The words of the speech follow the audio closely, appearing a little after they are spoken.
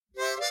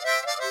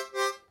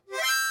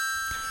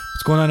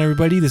What's going on,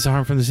 everybody? This is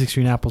Harm from the 6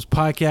 Green Apples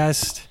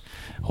podcast.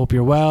 Hope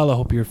you're well. I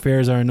hope your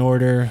affairs are in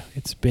order.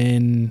 It's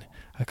been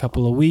a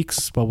couple of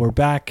weeks, but we're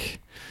back.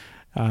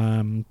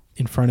 In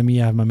front of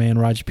me, I have my man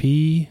Raj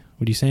P.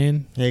 What are you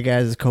saying? Hey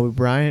guys, it's Kobe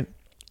Bryant.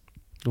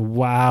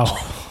 Wow.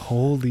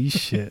 Holy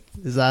shit.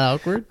 Is that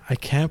awkward? I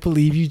can't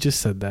believe you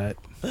just said that.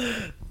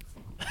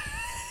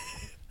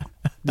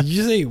 Did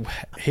you say,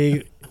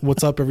 hey,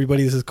 what's up,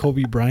 everybody? This is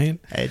Kobe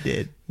Bryant? I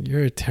did.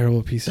 You're a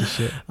terrible piece of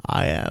shit.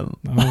 I am.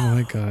 Oh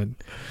my God.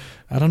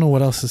 I don't know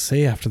what else to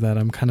say after that.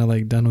 I'm kind of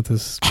like done with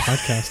this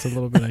podcast a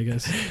little bit, I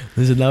guess.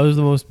 Listen, that was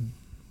the most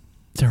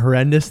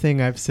horrendous thing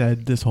I've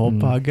said this whole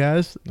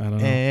podcast. I don't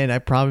know. And I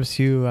promise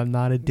you I'm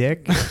not a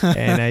dick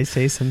and I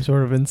say some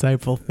sort of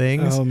insightful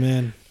things. Oh,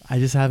 man. I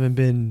just haven't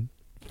been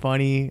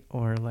funny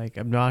or like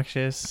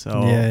obnoxious.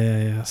 So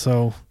Yeah.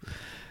 So,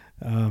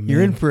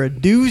 you're in for a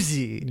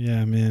doozy.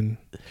 Yeah, man.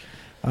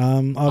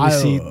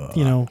 Obviously,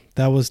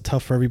 that was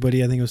tough for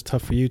everybody. I think it was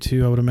tough for you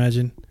too, I would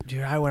imagine.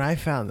 Dude, when I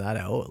found that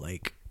out,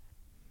 like,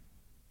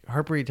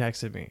 Harpreet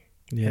texted me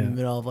in the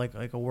middle of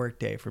like a work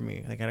day for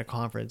me, like at a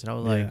conference, and I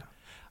was like,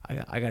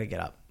 I gotta get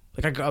up.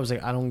 Like I was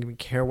like, I don't even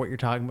care what you're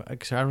talking about.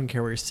 Like, I don't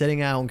care where you're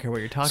sitting at. I don't care what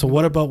you're talking. So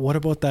what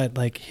about that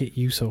like hit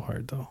you so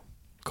hard though?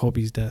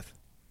 Kobe's death.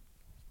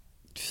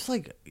 Just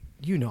like,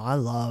 I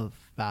love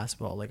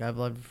basketball. Like I've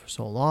loved it for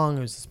so long.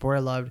 It was the sport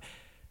I loved.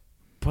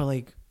 But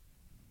like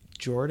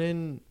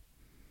Jordan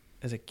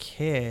as a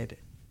kid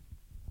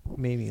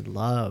made me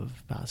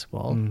love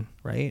basketball,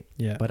 right?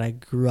 Yeah. But I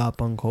grew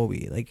up on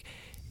Kobe. Like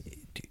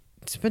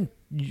it's been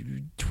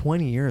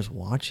 20 years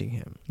watching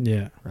him.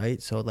 Yeah.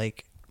 Right? So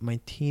like my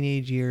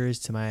teenage years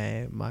to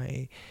my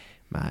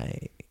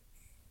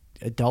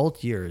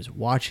adult years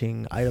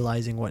watching,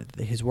 idolizing what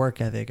his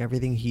work ethic,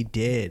 everything he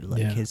did,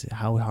 like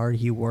how hard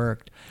he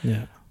worked.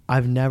 Yeah.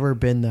 I've never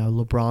been the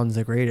LeBron's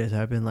the greatest.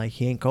 I've been like,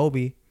 he ain't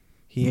Kobe.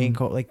 He ain't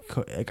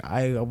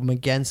I'm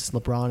against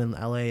LeBron in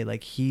LA.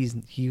 Like he's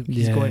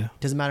going.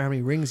 Doesn't matter how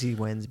many rings he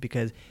wins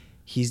because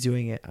he's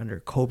doing it under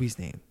Kobe's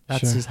name.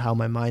 That's just how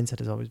my mindset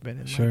has always been.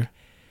 And like,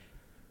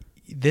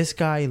 this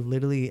guy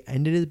literally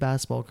ended his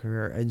basketball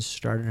career and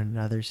started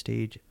another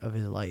stage of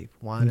his life.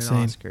 Won an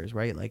Oscars,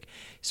 right? Like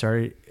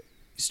started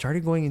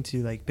going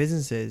into like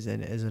businesses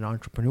and as an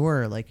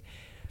entrepreneur. Like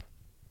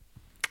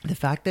the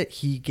fact that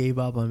he gave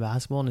up on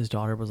basketball and his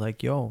daughter was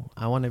like, yo,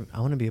 I want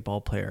to be a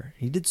ball player.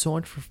 He did so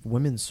much for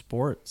women's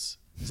sports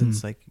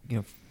since like,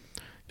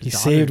 he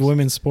saved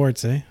women's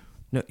sports, eh?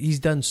 No, he's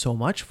done so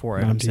much for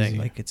it. I'm saying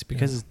like it's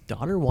because his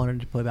daughter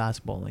wanted to play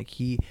basketball. Like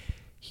he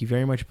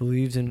very much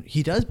believes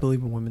he does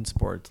believe in women's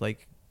sports.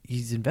 Like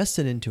he's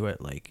invested into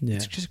it. Like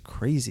it's just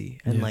crazy.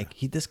 And like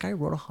this guy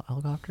rode a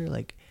helicopter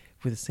like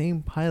with the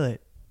same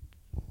pilot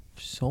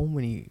for so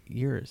many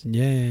years.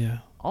 Yeah.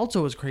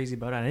 Also, what's crazy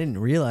about it, I didn't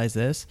realize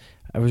this.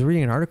 I was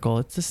reading an article.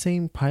 It's the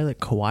same pilot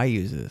Kawhi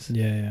uses.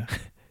 Yeah.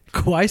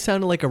 Kawhi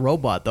sounded like a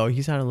robot, though.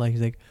 He sounded like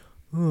he's like,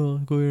 oh, I'll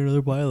go get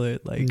another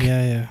pilot. Like,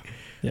 yeah.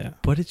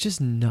 But it's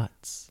just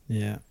nuts.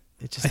 Yeah.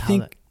 It's just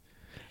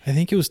I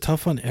think it was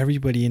tough on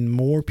everybody and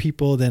more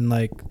people than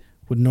like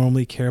would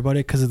normally care about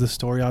it because of the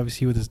story,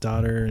 obviously, with his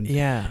daughter and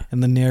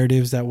the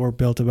narratives that were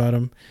built about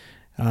him.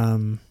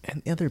 And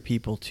other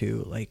people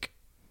too, like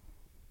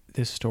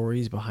the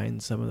stories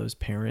behind some of those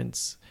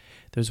parents.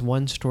 There's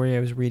one story I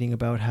was reading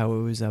about how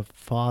it was a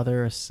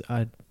father,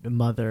 a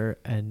mother,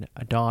 and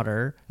a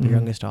daughter, their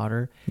youngest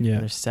daughter. Yeah.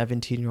 And their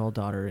 17-year-old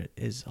daughter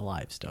is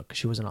alive still because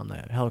she wasn't on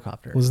the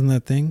helicopter. Wasn't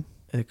that thing?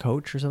 A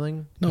coach or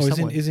something? No,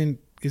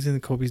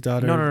 isn't Kobe's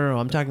daughter? No.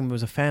 I'm talking it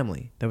was a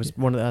family. That was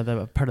one of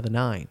the part of the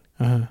 9.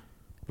 Uh-huh.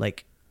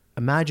 Like,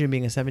 imagine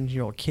being a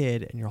 17-year-old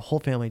kid and your whole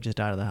family just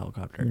died of the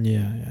helicopter.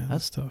 Yeah.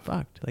 That's tough.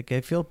 Fucked. Like,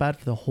 I feel bad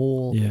for the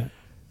whole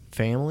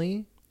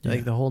family.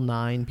 Like the whole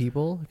 9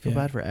 people. I feel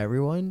bad for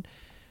everyone.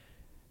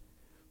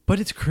 But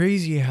it's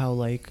crazy how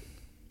like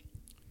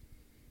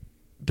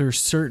there's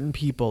certain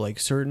people, like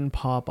certain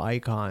pop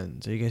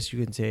icons, I guess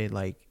you can say,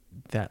 like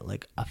that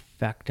like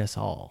affect us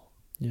all.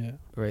 Yeah.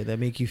 Right? That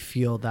make you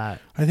feel that.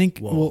 I think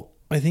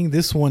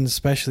this one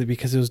especially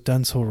because it was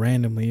done so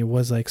randomly. It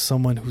was like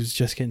someone who's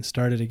just getting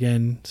started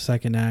again,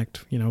 second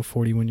act,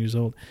 41 years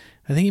old.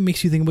 I think it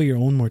makes you think about your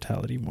own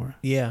mortality more.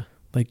 Yeah.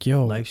 Like,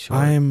 yo,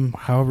 I'm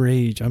however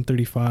age, I'm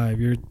 35,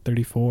 you're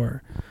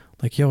 34.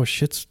 Like, yo,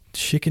 shit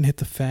can hit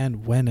the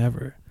fan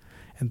whenever.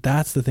 And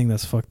that's the thing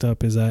that's fucked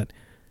up is that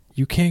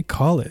you can't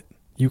call it.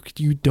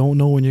 You don't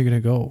know when you're going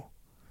to go.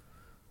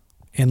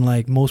 And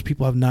like most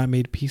people have not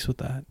made peace with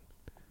that.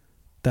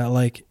 That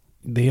like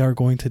they are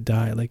going to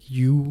die. Like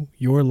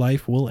your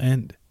life will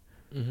end.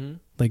 Mm-hmm.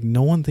 Like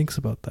no one thinks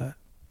about that.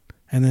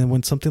 And then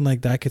when something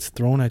like that gets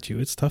thrown at you,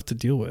 it's tough to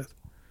deal with.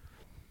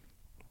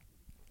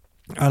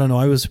 I don't know.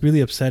 I was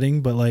really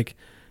upsetting, but like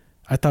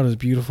I thought it was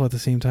beautiful at the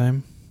same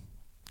time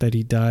that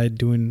he died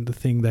doing the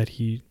thing that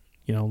he,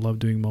 loved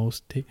doing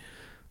most.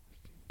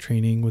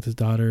 Training with his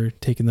daughter,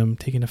 taking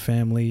a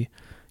family,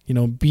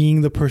 being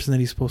the person that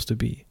he's supposed to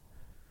be.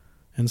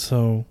 And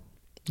so,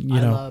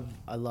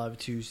 I love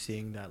too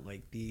seeing that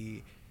like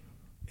the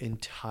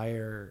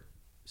entire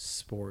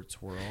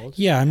sports world.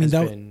 Yeah, I mean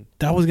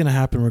that was gonna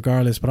happen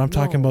regardless. But I'm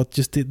talking about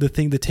just the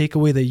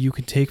takeaway that you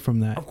can take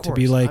from that, of course, to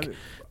be like,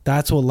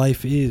 that's what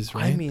life is,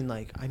 right?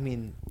 I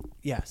mean,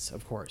 yes,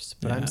 of course.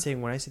 But I'm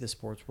saying when I see the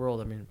sports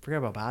world, I mean, forget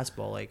about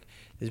basketball. Like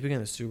this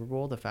weekend, the Super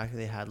Bowl, the fact that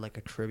they had like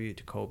a tribute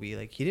to Kobe,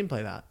 like he didn't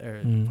play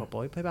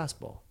football, he played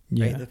basketball.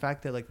 Yeah. Right? The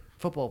fact that like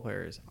football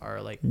players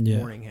are like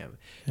mourning him.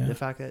 Yeah. The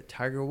fact that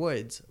Tiger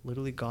Woods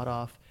literally got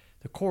off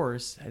the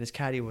course and his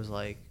caddy was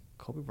like,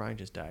 Kobe Bryant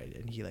just died,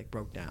 and he like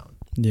broke down.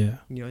 Yeah.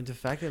 You know, and the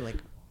fact that like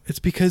it's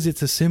because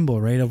it's a symbol,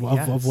 right? Of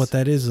what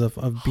that is, of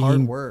being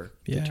hard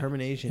work,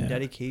 determination,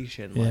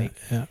 dedication. Like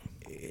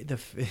the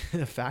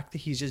fact that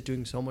he's just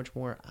doing so much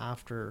more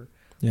after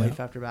life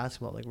after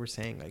basketball, like we're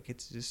saying, like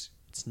it's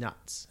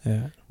nuts.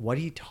 Yeah. What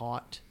he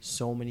taught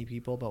so many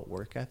people about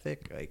work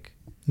ethic, like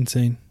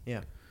insane.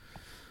 Yeah.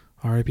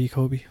 R.I.P.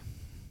 Kobe.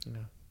 Yeah.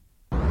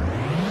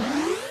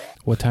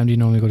 What time do you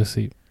normally go to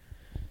sleep?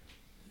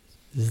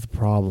 This is the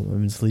problem. I've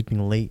been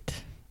sleeping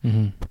late.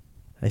 Mm-hmm.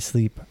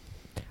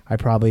 I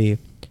probably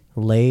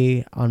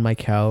lay on my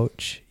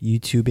couch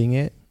YouTubing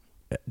it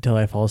till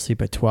I fall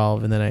asleep at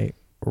 12, and then I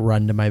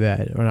run to my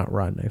bed. Or not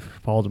run, I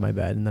fall to my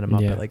bed, and then I'm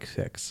up at like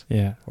 6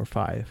 or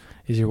 5.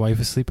 Is your wife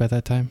asleep at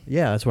that time?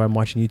 Yeah, that's why I'm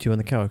watching YouTube on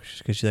the couch,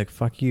 because she's like,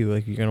 fuck you,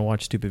 like you're going to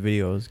watch stupid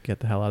videos, get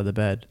the hell out of the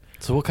bed.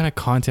 So what kind of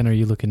content are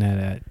you looking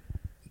at?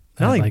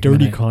 Not like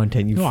dirty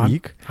content, you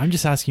freak. I'm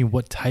just asking you,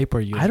 what type are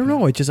you? I don't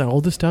know. It's just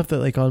all the stuff that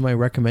like on my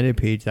recommended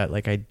page that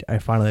like I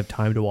finally have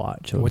time to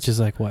watch. So which is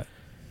like what?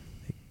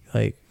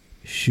 Like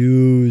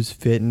shoes,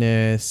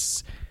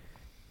 fitness,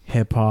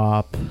 hip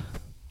hop,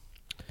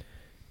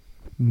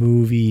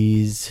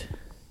 movies,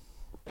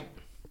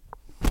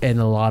 and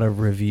a lot of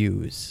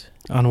reviews.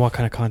 On what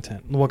kind of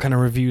content? What kind of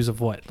reviews of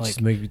what? Like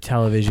just maybe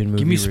television, movie.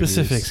 Give me reviews.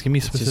 specifics. Give me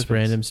specifics. Just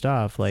random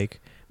stuff like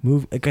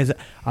Guys,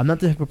 I'm not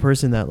the type of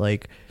person that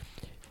like.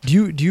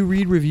 Do you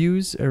read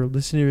reviews or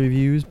listen to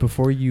reviews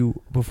before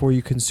you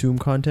consume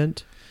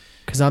content?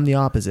 Because I'm the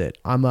opposite.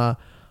 I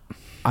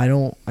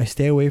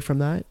stay away from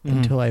that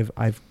until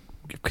I've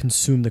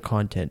consumed the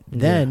content.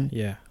 Then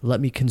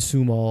let me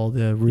consume all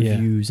the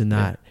reviews and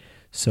that. Yeah.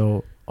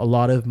 So a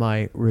lot of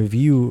my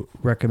review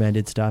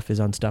recommended stuff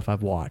is on stuff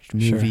I've watched,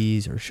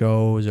 movies or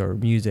shows or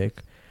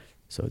music.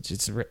 So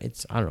it's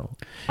I don't know.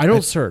 I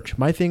don't search.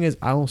 My thing is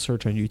I don't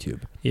search on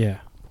YouTube. Yeah.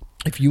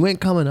 If you ain't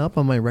coming up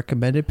on my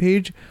recommended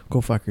page, go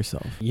fuck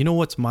yourself. You know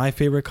what's my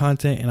favorite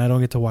content, and I don't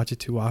get to watch it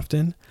too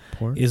often?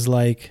 Porn? Is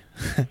like,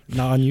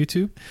 not on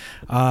YouTube,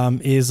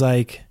 is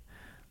like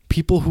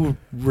people who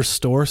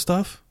restore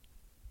stuff,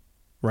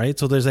 right?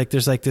 So there's like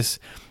this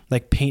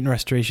like paint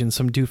restoration.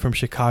 Some dude from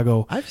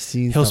Chicago. I've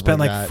seen. He'll spend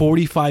like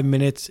 45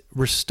 minutes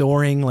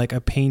restoring like a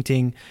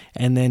painting,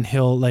 and then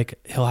he'll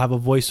have a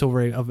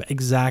voiceover of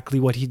exactly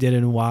what he did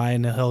and why,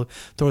 and he'll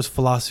throw his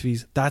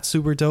philosophies. That's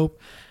super dope.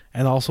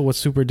 And also what's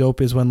super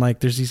dope is when like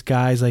there's these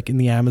guys like in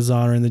the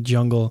Amazon or in the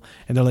jungle,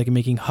 and they're like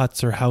making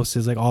huts or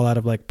houses like all out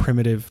of like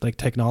primitive like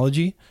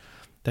technology.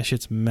 That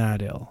shit's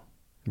mad ill.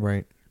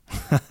 Right.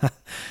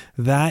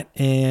 That,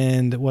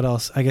 and what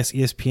else? I guess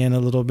ESPN a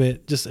little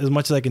bit, just as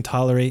much as I can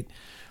tolerate.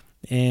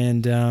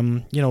 And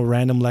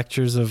random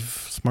lectures of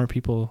smart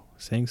people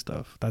saying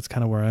stuff. That's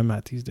kind of where I'm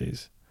at these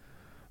days.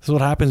 This is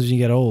what happens when you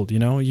get old, you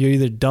know? You're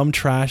either dumb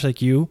trash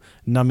like you,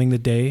 numbing the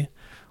day,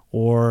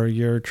 or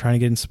you're trying to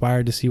get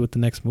inspired to see what the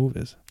next move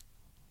is.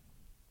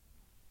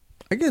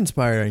 I get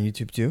inspired on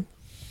YouTube too.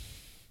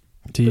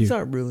 Do you? It's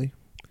not really.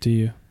 Do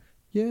you?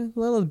 Yeah, a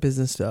lot of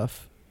business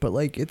stuff. But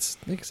like it's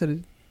like I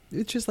said,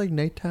 it's just like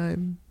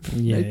nighttime.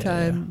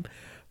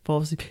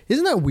 Fall asleep.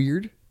 Isn't that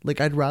weird?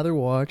 Like I'd rather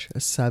watch a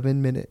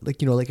 7-minute,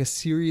 like a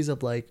series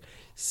of like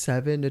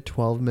 7 to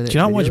 12 minutes. Do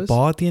you not watch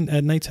ball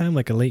at nighttime,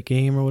 like a late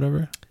game or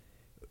whatever?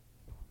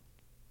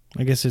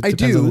 I guess it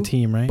depends on the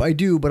team, right? I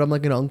do, but I'm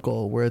like an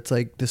uncle where it's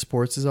like the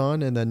sports is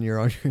on and then you're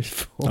on your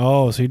phone.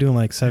 Oh, so you're doing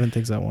like 7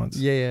 things at once.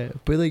 Yeah.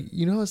 But like,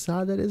 you know how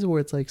sad that is,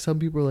 where it's like some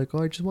people are like,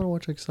 oh, I just want to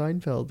watch like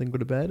Seinfeld and go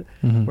to bed.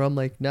 Mm-hmm. Where I'm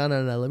like, no.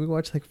 Let me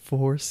watch like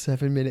 4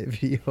 7-minute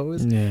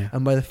videos. Yeah.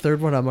 And by the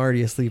third one, I'm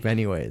already asleep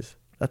anyways.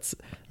 That's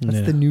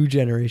the new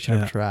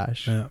generation of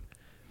trash. Yeah.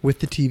 With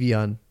the TV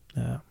on.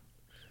 Yeah.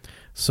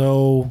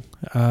 So,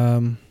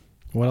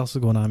 what else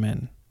is going on,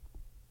 man?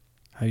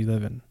 How you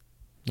living?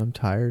 I'm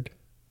tired.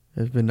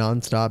 I've been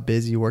nonstop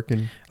busy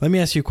working. Let me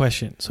ask you a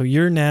question. So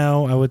you're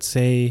now, I would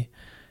say,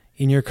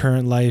 in your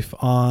current life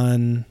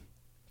on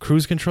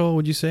cruise control,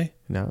 would you say?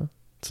 No.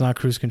 It's not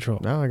cruise control.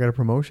 No, I got a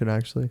promotion,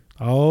 actually.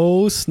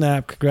 Oh,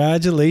 snap.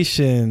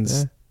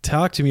 Congratulations. Yeah.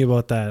 Talk to me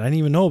about that. I didn't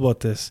even know about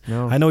this.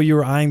 No. I know you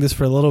were eyeing this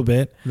for a little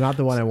bit. Not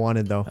the one I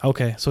wanted, though.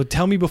 Okay. So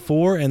tell me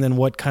before, and then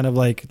what kind of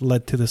like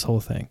led to this whole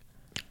thing.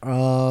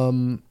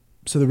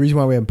 So the reason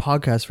why we have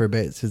podcasts for a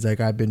bit is like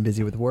I've been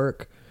busy with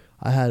work.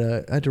 I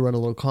had to run a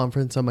little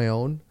conference on my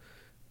own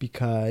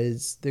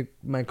because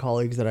my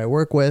colleagues that I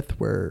work with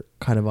were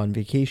kind of on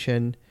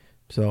vacation.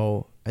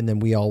 So, and then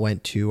we all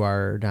went to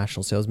our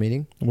national sales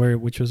meeting. Where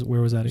was that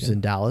again? It was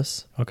in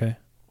Dallas. Okay.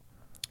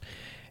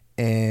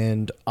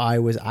 And I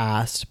was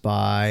asked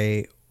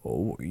by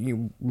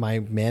my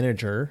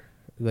manager,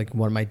 like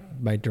one of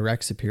my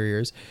direct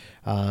superiors,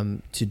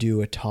 to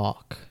do a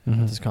talk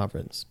at this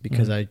conference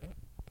because I,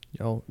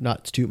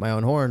 not to toot my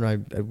own horn,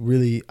 I'm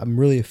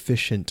really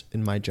efficient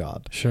in my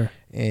job. Sure.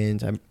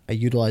 And I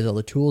utilize all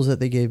the tools that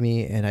they gave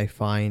me, and I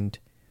find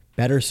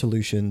better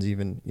solutions.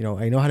 Even,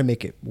 I know how to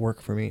make it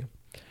work for me.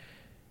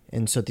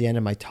 And so at the end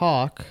of my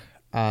talk,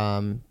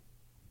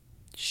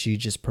 she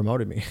just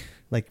promoted me,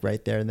 like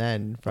right there and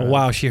then. Oh,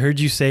 wow. She heard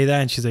you say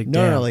that and she's like,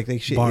 no,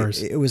 like she,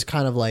 bars. It was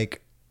kind of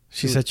like,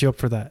 she set you up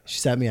for that. She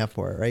set me up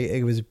for it, right?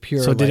 It was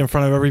pure. So it did in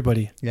front of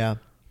everybody. Yeah.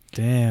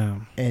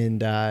 Damn.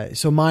 And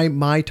so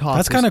my talk.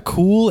 That's kind of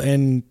cool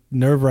and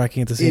nerve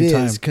wracking at the same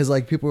time. It is, because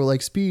like people were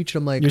like, speech.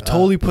 I'm like, you're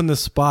totally put in the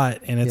spot,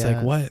 and it's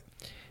like, what?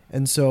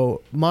 And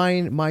so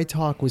my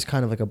talk was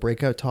kind of like a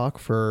breakout talk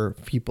for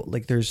people.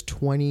 Like there's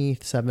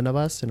 27 of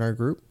us in our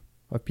group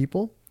of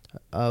people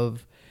out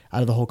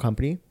of the whole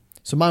company.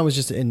 So mine was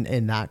just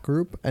in that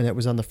group, and it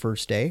was on the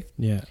first day.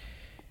 Yeah.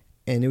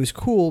 And it was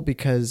cool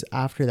because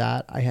after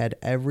that, I had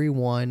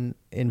everyone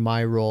in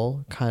my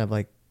role kind of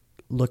like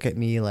look at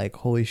me like,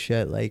 holy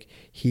shit, like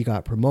he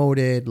got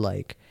promoted.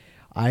 Like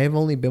I have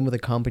only been with the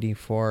company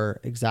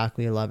for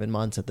exactly 11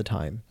 months at the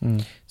time.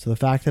 So the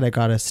fact that I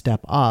got a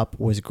step up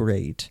was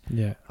great.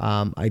 Yeah.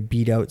 I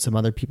beat out some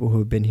other people who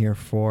have been here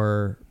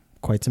for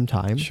quite some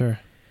time. Sure.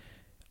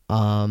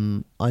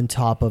 On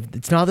top of,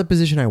 it's not the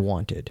position I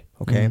wanted.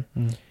 Okay.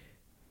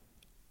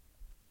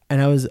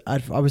 And I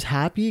was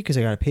happy because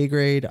I got a pay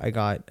grade.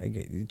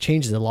 It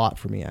changes a lot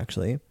for me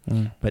actually,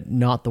 but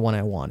not the one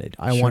I wanted.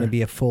 I want to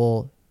be a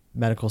full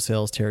medical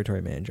sales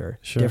territory manager.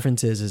 Sure.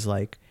 Difference is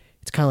like,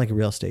 it's kind of like a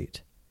real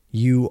estate.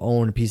 You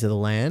own a piece of the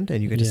land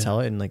and you get to sell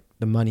it, and like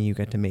the money you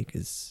get to make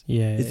is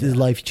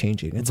life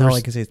changing. It's all I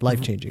can say. It's life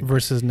changing.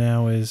 Versus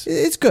now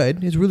it's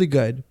good. It's really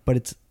good,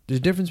 but there's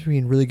a difference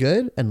between really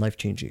good and life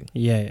changing.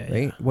 Yeah.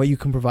 Right. Yeah. What you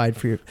can provide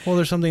for your. Well,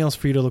 there's something else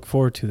for you to look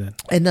forward to then.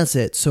 And that's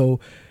it. So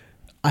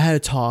I had a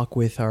talk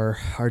with our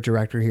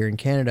director here in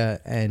Canada,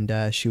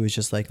 and she was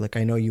just like,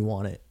 I know you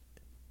want it.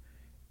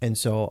 And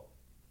so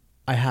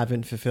I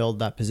haven't fulfilled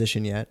that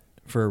position yet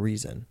for a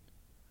reason.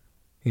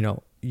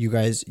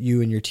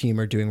 You and your team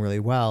are doing really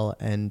well,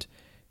 and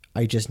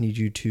I just need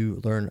you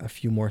to learn a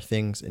few more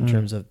things in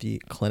terms of the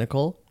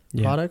clinical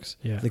products,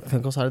 the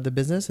clinical side of the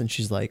business. And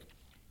she's like,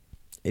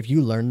 if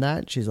you learn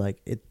that, she's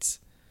like,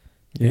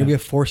 you're gonna be a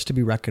force to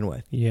be reckoned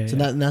with. Yeah. So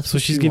that's so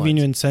she's giving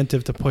you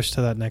incentive to push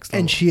to that next level.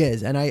 And she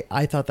is. And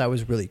I thought that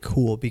was really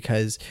cool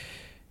because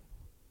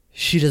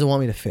she doesn't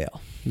want me to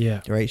fail.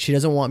 Yeah. Right. She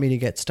doesn't want me to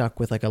get stuck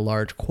with like a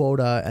large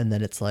quota, and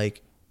then it's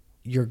like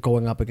you're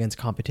going up against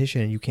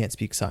competition and you can't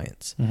speak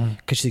science.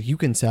 Because she's like, you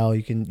can sell,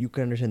 you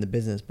can understand the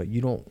business, but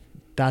you don't.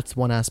 That's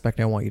one aspect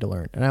I want you to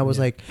learn. And I was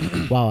like,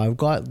 wow, I've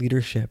got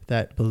leadership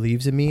that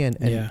believes in me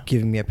and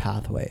giving me a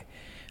pathway.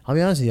 I'll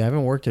be honest with you, I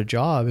haven't worked a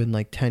job in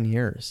like 10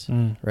 years,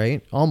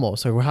 right?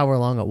 Almost, or however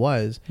long it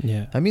was.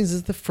 Yeah. That means this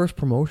is the first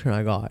promotion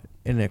I got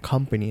in a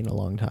company in a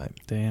long time.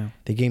 Damn.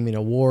 They gave me an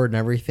award and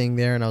everything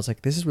there, and I was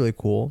like, this is really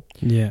cool.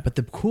 Yeah. But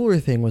the cooler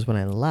thing was when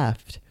I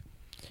left,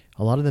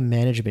 a lot of the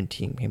management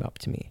team came up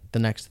to me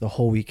the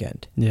whole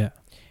weekend. Yeah.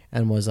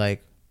 And was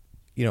like,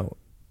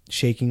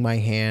 shaking my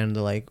hand,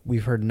 like,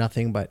 we've heard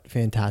nothing but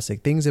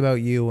fantastic things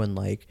about you, and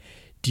like,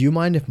 do you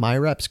mind if my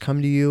reps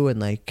come to you, and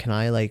like, can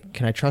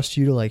I trust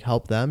you to like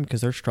help them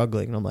because they're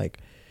struggling? And I'm like,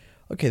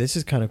 okay, this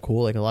is kind of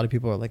cool. Like a lot of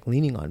people are like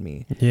leaning on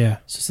me. Yeah.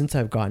 So since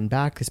I've gotten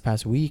back this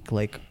past week,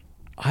 like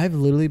I've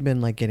literally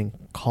been like getting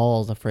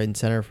calls left, right, and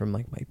center from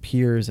like my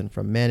peers and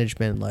from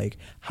management. Like,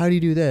 how do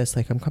you do this?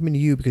 Like, I'm coming to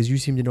you because you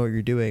seem to know what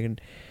you're doing. And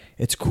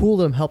it's cool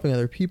that I'm helping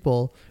other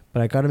people,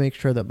 but I got to make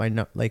sure that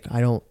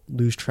I don't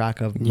lose track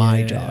of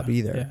my job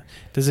either. Yeah.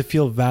 Does it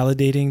feel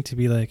validating to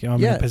be like,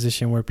 I'm in a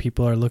position where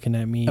people are looking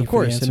at me? Of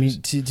course. I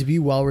mean, to be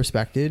well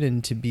respected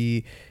and to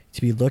be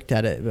looked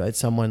at it as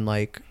someone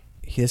like,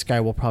 this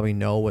guy will probably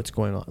know what's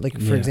going on. Like,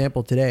 for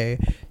example, today,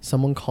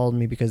 someone called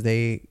me because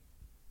they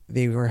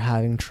were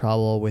having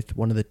trouble with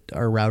one of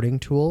our routing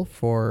tool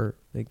for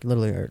like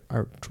literally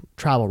our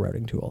travel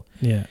routing tool.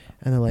 Yeah.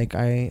 And they're like,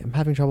 I am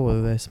having trouble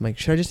with this. I'm like,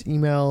 should I just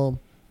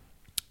email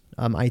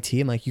IT?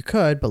 I'm like, you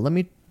could, but let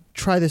me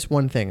try this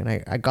one thing.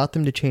 And I got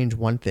them to change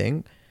one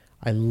thing.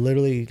 I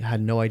literally had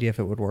no idea if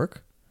it would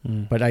work,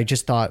 but I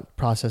just thought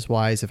process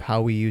wise of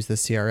how we use the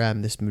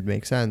CRM, this would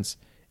make sense.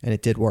 And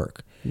it did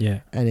work.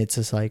 Yeah. And it's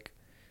just like,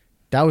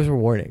 that was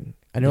rewarding.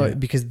 I know it,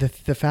 because the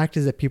fact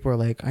is that people are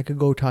like, I could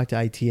go talk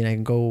to IT and I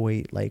can go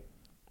wait like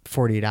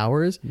 48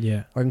 hours.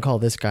 Yeah. Or I can call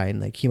this guy and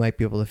like, he might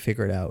be able to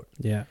figure it out.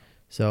 Yeah.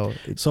 So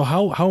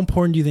how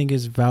important do you think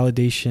is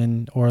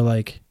validation or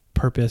like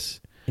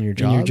purpose in your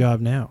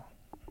job now?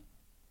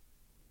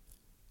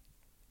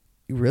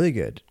 Really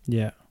good.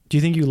 Yeah. Do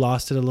you think you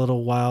lost it a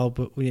little while,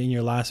 but in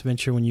your last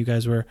venture when you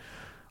guys were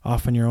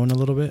off on your own a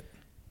little bit?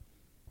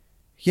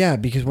 Yeah,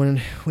 because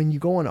when you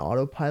go on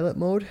autopilot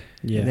mode,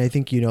 and I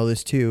think you know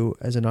this too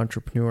as an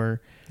entrepreneur,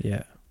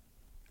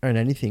 or in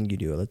anything you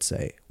do, let's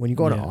say, when you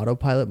go on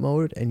autopilot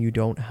mode and you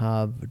don't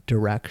have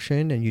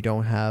direction and you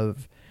don't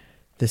have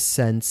the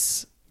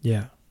sense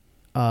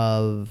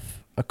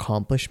of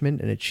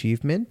accomplishment and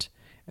achievement,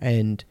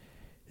 And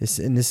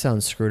this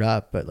sounds screwed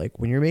up, but like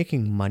when you're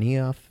making money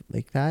off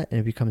like that and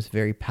it becomes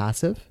very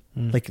passive,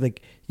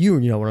 like you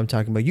know what I'm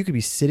talking about. You could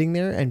be sitting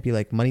there and be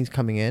like, money's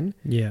coming in,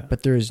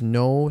 but there is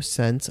no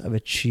sense of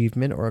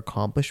achievement or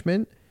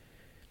accomplishment.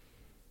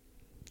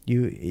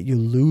 You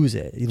lose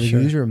it. You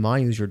lose your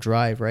mind, you lose your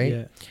drive, right?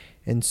 Yeah.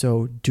 And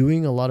so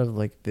doing a lot of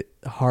like the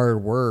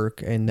hard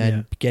work and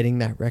then getting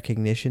that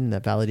recognition,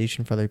 that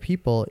validation for other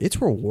people,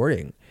 it's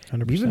rewarding.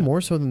 100%. Even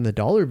more so than the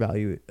dollar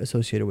value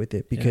associated with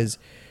it, because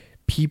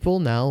people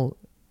now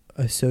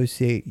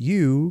associate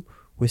you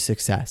with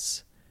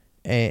success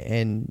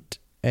and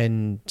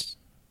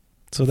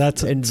so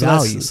that's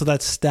value. So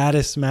that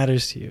status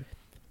matters to you.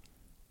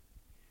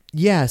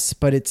 Yes,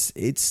 but it's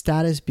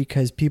status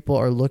because people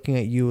are looking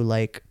at you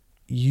like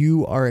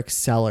you are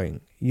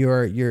excelling.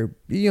 They're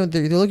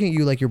looking at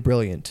you like you're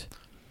brilliant.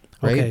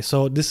 Right? Okay,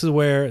 so this is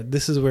where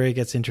it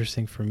gets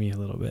interesting for me a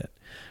little bit,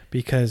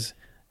 because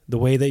the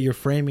way that you're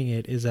framing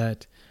it is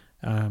that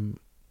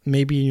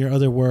maybe in your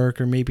other work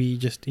or maybe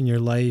just in your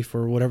life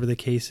or whatever the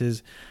case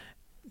is,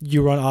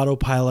 you run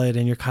autopilot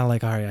and you're kind of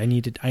like, all right, I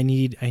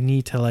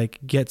need to like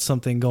get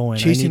something going.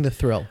 Chasing the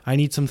thrill. I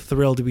need some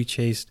thrill to be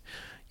chased.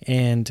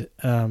 And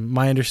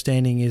my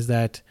understanding is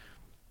that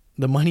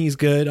the money is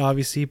good,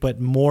 obviously,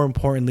 but more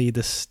importantly,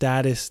 the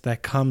status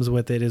that comes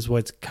with it is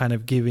what's kind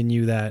of giving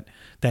you that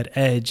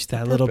edge,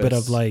 that little bit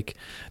of like,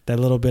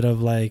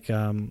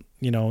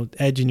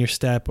 edge in your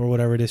step or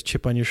whatever it is,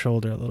 chip on your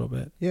shoulder a little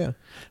bit. Yeah.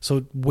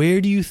 So where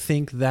do you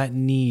think that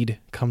need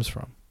comes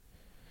from?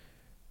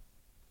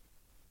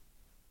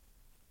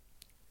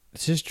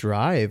 It's just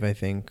drive, I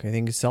think. I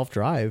think it's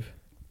self-drive.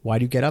 Why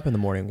do you get up in the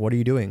morning? What are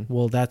you doing?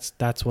 Well, that's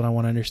what I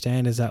want to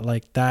understand, is that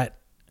like that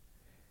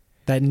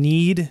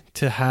need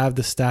to have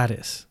the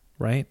status,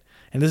 right?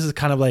 And this is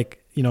kind of like,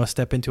 a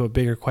step into a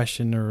bigger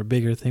question or a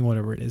bigger thing,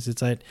 whatever it is.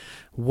 It's like,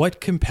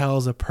 what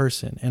compels a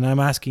person, and I'm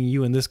asking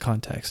you in this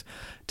context,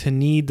 to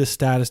need the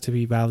status to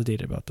be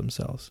validated about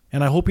themselves?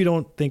 And I hope you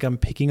don't think I'm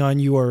picking on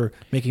you or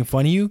making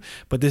fun of you,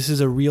 but this is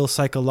a real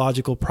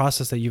psychological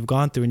process that you've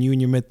gone through, and you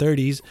in your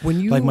mid-30s,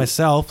 like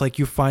myself, like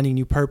you're finding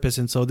new purpose.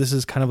 And so this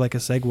is kind of like a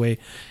segue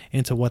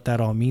into what that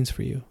all means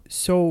for you.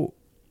 So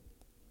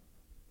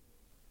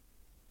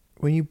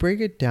when you break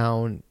it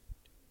down,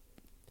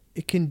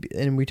 it can be,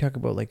 and we talk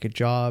about like a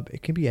job,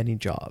 it can be any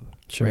job,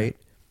 sure, right?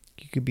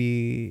 You could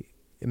be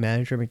a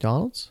manager at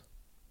McDonald's.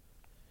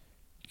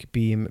 You could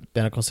be a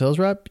medical sales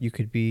rep. You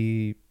could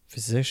be a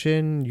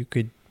physician. You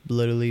could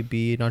literally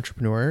be an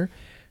entrepreneur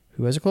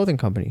who has a clothing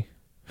company.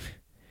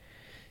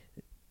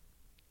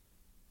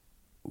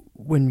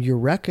 When you're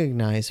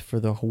recognized for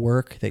the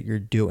work that you're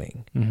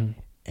doing,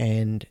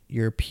 and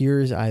your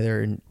peers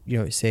either,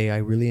 say, I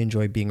really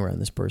enjoy being around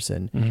this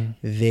person,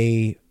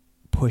 they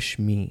push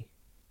me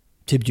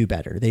to do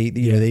better.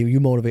 You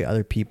motivate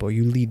other people,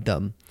 you lead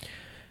them,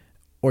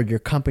 or your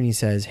company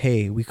says,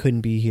 hey, we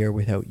couldn't be here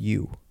without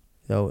you.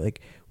 So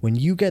like when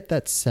you get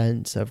that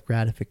sense of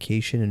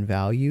gratification and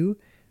value,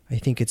 I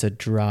think it's a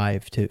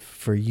drive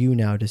for you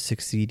now to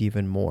succeed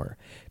even more,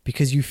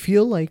 because you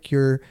feel like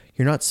you're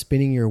not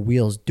spinning your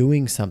wheels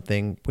doing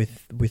something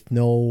with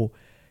no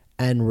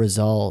end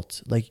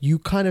result. Like you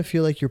kind of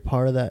feel like you're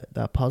part of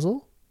that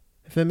puzzle,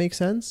 if that makes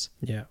sense.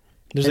 Yeah.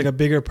 There's like a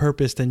bigger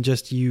purpose than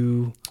just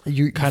you're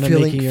kind of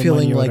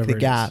feeling like the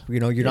gap.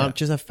 You're not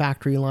just a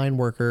factory line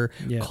worker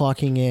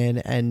clocking in,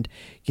 and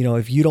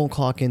if you don't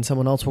clock in,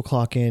 someone else will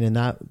clock in, and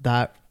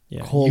that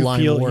whole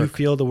line of work. You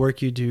feel the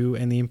work you do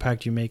and the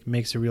impact you make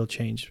makes a real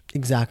change.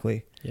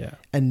 Exactly. Yeah.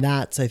 And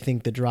that's, I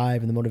think, the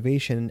drive and the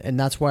motivation, and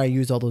that's why I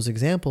use all those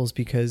examples,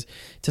 because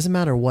it doesn't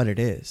matter what it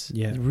is.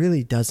 Yeah. It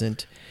really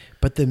doesn't.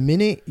 But the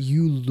minute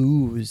you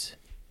lose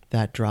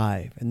that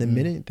drive, and the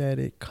minute that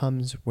it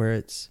comes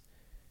where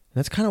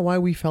that's kind of why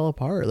we fell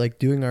apart,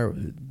 like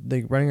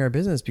running our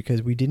business,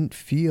 because we didn't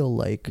feel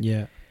like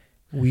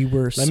we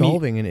were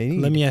solving an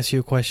need. Let me ask you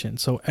a question.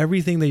 So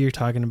everything that you're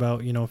talking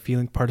about,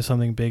 feeling part of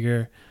something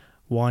bigger,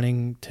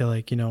 wanting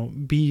to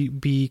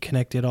be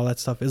connected, all that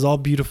stuff is all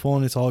beautiful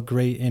and it's all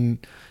great.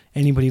 And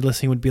anybody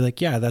listening would be like,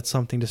 yeah, that's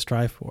something to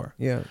strive for.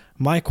 Yeah.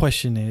 My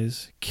question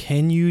is,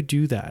 can you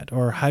do that?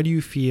 Or how do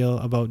you feel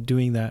about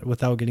doing that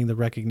without getting the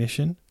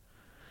recognition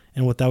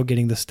and without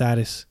getting the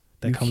status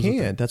that comes with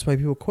it? That's why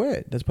people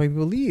quit. That's why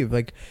people leave.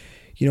 Like,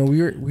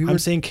 I'm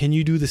saying, can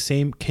you do the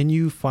same? Can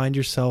you find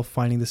yourself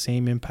finding the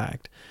same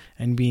impact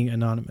and being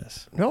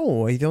anonymous?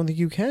 No, I don't think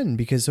you can,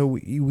 because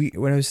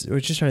what I was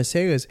just trying to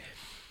say is,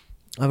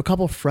 I have a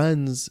couple of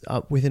friends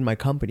within my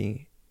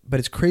company, but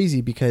it's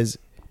crazy because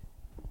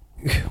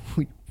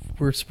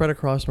we're spread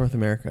across North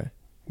America.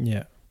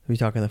 Yeah. We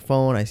talk on the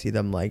phone. I see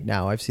them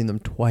now. I've seen them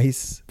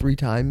 3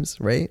 times,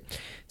 right?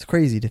 It's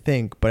crazy to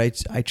think,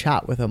 but I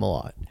chat with them a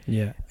lot.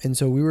 Yeah. And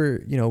so I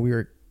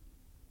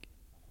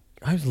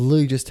was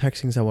literally just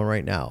texting someone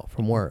right now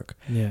from work.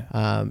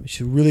 Yeah.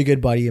 She's a really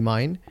good buddy of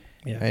mine.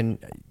 Yeah.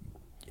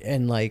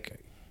 And like,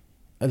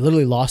 I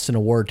literally lost an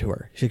award to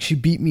her. She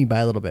beat me by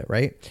a little bit,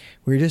 right?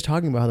 We were just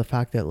talking about the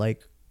fact that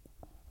like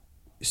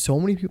so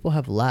many people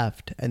have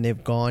left and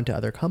they've gone to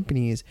other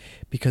companies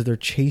because they're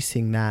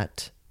chasing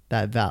that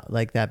that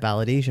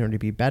validation or to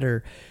be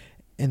better,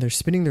 and they're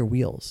spinning their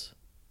wheels,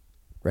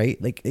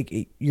 right? Like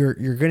you're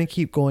going to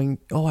keep going,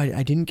 oh,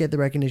 I didn't get the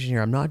recognition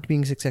here, I'm not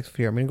being successful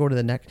here, I'm going to go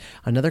to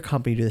another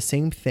company, do the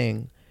same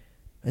thing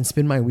and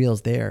spin my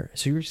wheels there.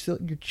 So you're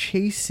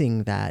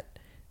chasing that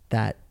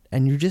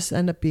and you just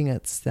end up being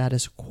at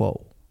status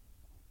quo.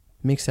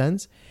 Makes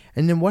sense?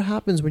 And then what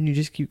happens when you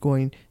just keep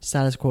going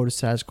status quo to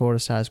status quo to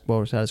status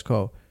quo to status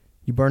quo?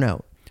 You burn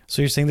out.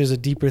 So you're saying there's a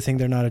deeper thing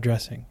they're not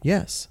addressing?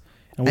 Yes.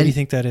 And what do you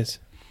think that is?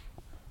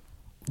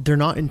 They're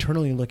not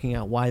internally looking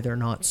at why they're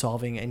not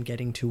solving and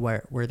getting to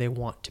where they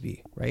want to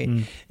be, right?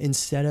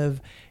 Instead of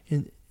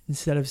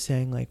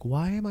saying like,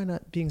 why am I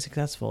not being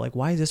successful? Like,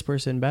 why is this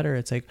person better?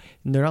 It's like,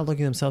 they're not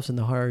looking themselves in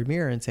the hard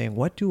mirror and saying,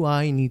 what do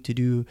I need to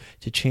do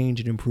to change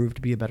and improve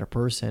to be a better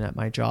person at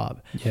my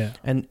job? Yeah.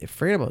 And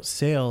forget about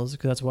sales,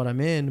 because that's what I'm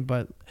in.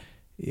 But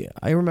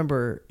I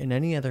remember in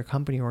any other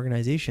company or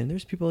organization,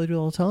 there's people that do it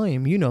all the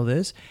time. You know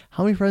this.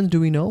 How many friends do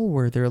we know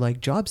where they're like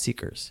job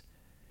seekers?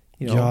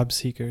 You know, job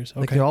seekers. Okay.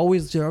 Like they're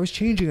always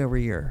changing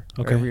every year.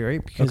 Okay. Every year,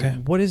 right? Because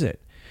what is it?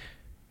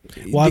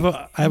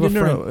 Well, I have a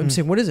friend. No, I'm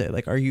saying, what is it?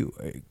 Like,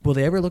 will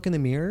they ever look in the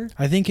mirror?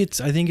 I think it's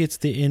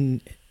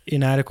the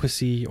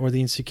inadequacy or the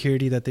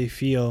insecurity that they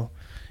feel,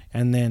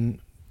 and then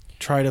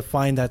try to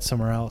find that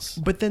somewhere else.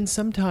 But then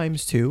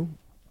sometimes too,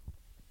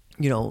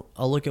 I'll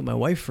look at my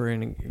wife for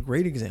a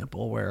great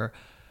example where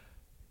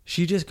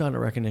she just got a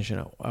recognition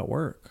at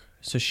work.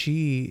 So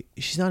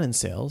she's not in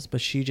sales,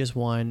 but she just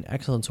won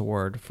Excellence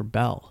Award for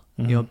Bell.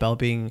 Mm-hmm. Bell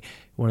being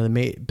one of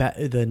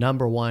the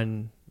number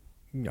one,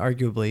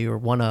 arguably, or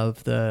one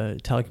of the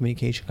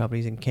telecommunication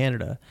companies in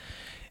Canada,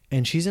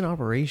 and she's in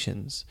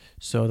operations.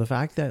 So the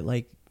fact that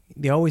like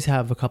they always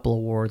have a couple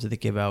awards that they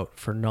give out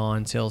for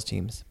non-sales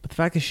teams, but the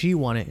fact that she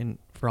won it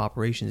for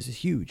operations is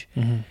huge.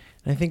 Mm-hmm. And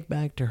I think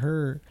back to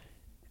her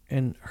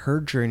and her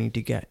journey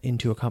to get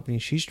into a company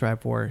she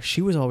strived for.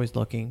 She was always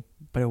looking,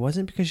 but it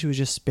wasn't because she was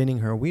just spinning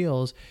her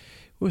wheels.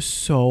 It was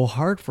so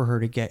hard for her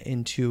to get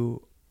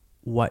into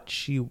what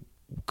she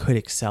could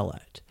excel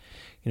at.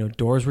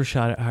 Doors were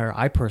shut at her,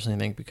 I personally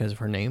think, because of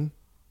her name,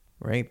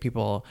 right?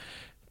 People,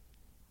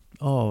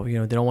 they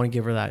don't want to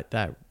give her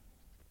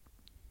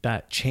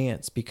that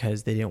chance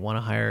because they didn't want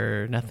to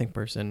hire a nothing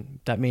person.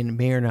 That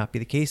may or not be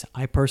the case.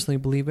 I personally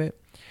believe it.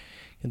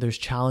 And there's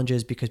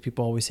challenges because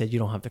people always said you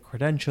don't have the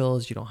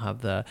credentials, you don't have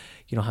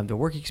the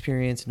work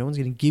experience. No one's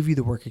going to give you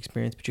the work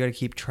experience, but you got to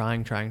keep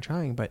trying.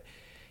 But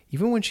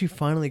even when she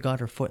finally got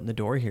her foot in the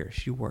door here,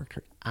 she worked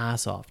her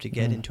ass off to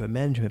get into a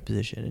management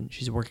position, and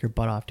she's worked her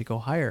butt off to go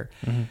higher.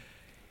 Mm-hmm.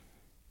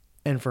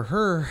 And for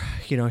her,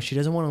 she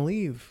doesn't want to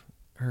leave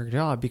her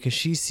job because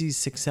she sees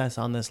success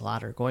on this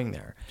ladder going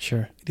there.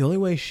 Sure. The only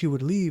way she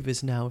would leave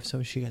is now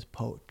if she gets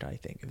poached, I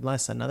think.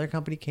 Unless another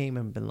company came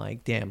and been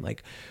like, damn,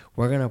 like,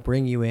 we're going to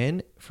bring you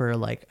in for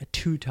like a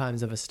 2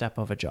 times of a step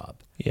of a job.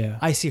 Yeah.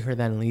 I see her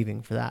then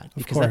leaving for that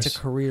because that's a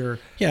career.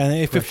 Yeah. And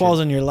if it falls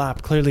on your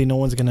lap, clearly no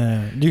one's you're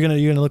going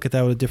to look at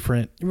that with a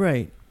different,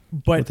 right.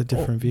 With a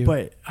different view.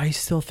 But I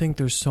still think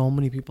there's so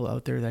many people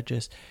out there that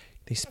just,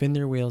 they spin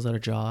their wheels at a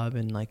job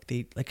and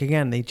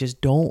they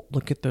just don't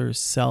look at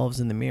themselves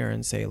in the mirror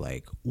and say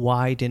like,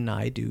 why didn't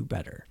I do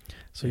better?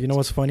 So you know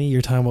what's funny?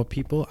 You're talking about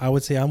people. I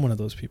would say I'm one of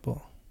those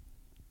people.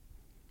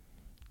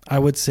 I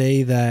would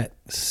say that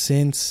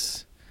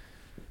since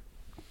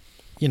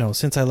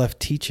I left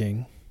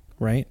teaching,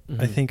 right?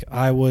 Mm-hmm. I think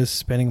I was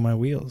spinning my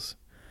wheels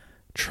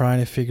trying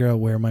to figure out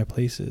where my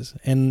place is.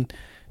 And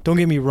don't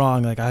get me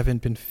wrong, like I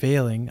haven't been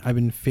failing. I've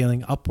been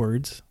failing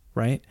upwards,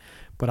 right?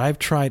 But I've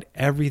tried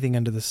everything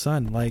under the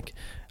sun. Like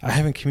I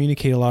haven't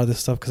communicated a lot of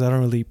this stuff because I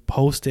don't really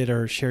post it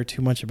or share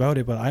too much about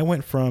it. But I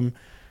went from,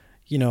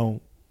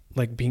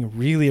 like being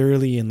really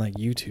early in like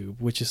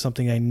YouTube, which is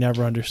something I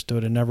never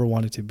understood and never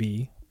wanted to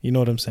be. You know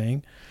what I'm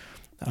saying?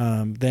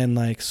 Then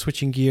like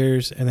switching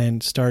gears and then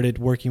started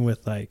working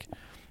with like,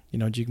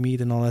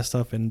 Jigmeet and all that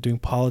stuff and doing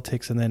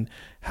politics and then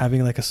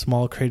having like a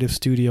small creative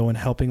studio and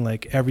helping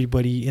like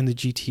everybody in the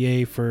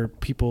GTA for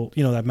people,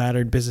 that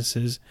mattered,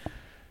 businesses.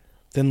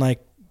 Then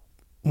like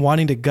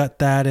wanting to gut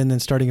that and then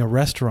starting a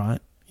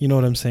restaurant, you know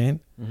what I'm saying?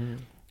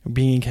 Mm-hmm.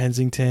 Being in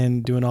Kensington,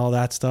 doing all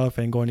that stuff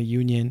and going to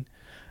Union.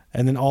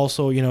 And then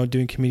also,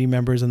 doing committee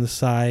members on the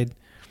side.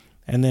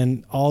 And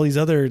then all these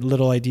other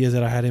little ideas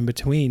that I had in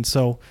between.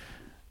 So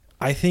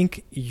I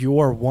think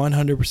you're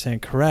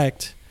 100%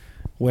 correct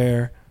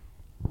where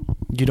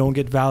you don't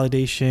get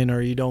validation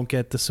or you don't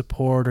get the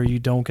support or you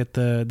don't get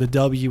the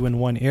W in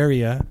one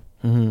area.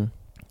 Mm-hmm.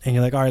 And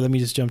you're like, all right, let me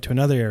just jump to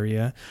another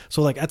area.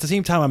 So like at the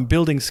same time, I'm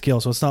building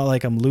skills. So it's not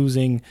like I'm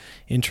losing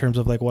in terms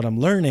of like what I'm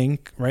learning,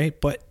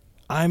 right? But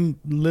I'm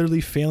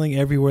literally failing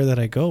everywhere that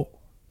I go.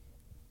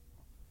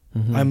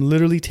 Mm-hmm. I'm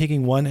literally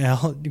taking one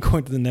L,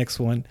 going to the next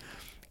one,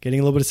 getting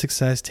a little bit of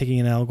success, taking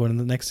an L, going to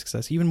the next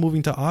success. Even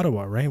moving to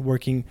Ottawa, right?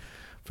 Working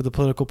for the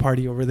political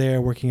party over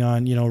there, working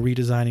on,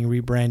 redesigning,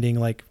 rebranding,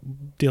 like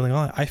dealing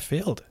on it. I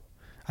failed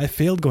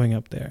going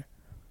up there.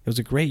 It was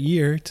a great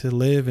year to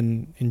live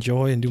and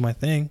enjoy and do my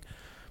thing.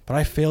 But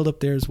I failed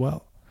up there as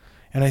well.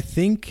 And I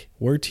think,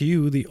 word to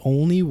you, the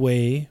only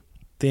way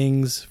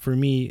things for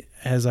me,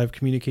 as I've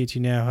communicated to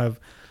you now,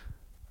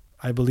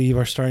 I believe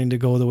are starting to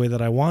go the way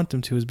that I want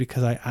them to, is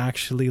because I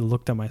actually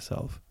looked at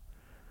myself.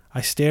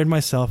 I stared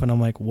myself and I'm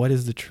like, what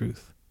is the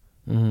truth?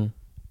 Mm-hmm.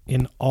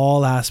 In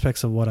all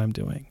aspects of what I'm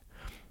doing.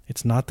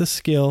 It's not the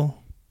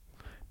skill.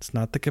 It's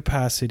not the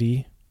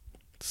capacity.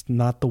 It's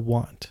not the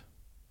want.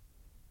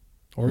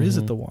 Or is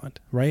it the want,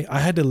 right? I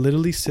had to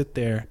literally sit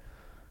there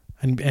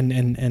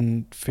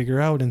and figure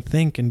out and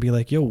think and be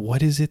like, yo,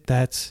 what is it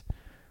that's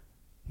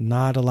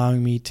not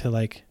allowing me to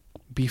like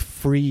be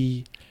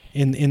free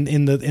in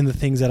the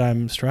things that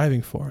I'm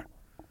striving for?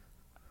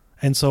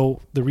 And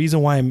so the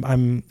reason why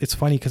I'm it's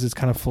funny because it's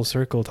kind of full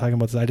circle talking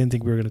about this. I didn't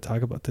think we were going to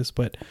talk about this,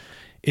 but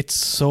it's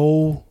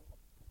so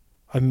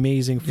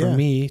amazing for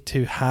me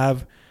to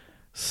have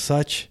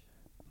such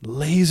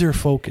laser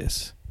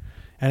focus.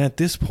 And at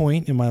this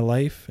point in my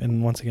life,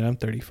 and once again, I'm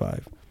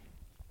 35,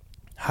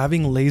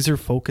 having laser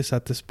focus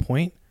at this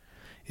point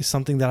is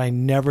something that I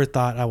never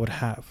thought I would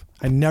have.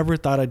 I never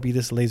thought I'd be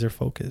this laser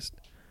focused.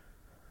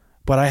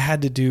 But I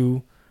had to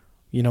do,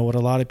 you know, what a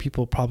lot of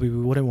people probably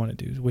wouldn't want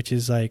to do, which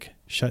is like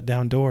shut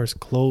down doors,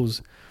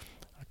 close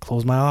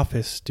my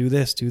office, do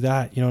this, do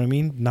that. You know what I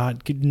mean?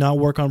 Not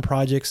work on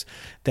projects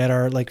that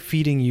are like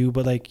feeding you,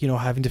 but like, you know,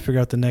 having to figure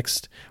out the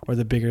next or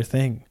the bigger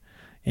thing.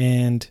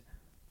 And,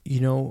 you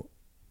know,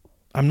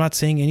 I'm not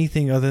saying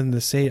anything other than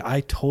to say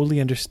I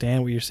totally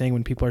understand what you're saying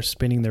when people are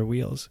spinning their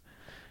wheels.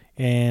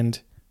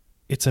 And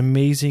it's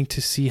amazing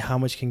to see how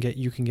much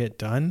you can get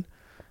done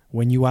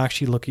when you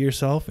actually look at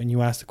yourself and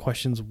you ask the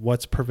questions,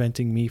 what's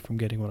preventing me from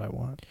getting what I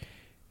want?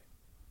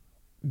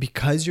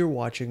 Because you're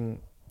watching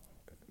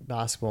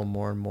basketball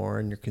more and more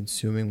and you're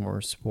consuming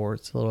more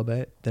sports a little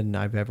bit than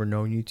I've ever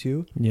known you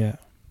to. Yeah.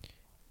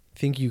 I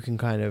think you can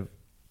kind of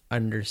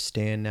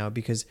understand now,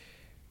 because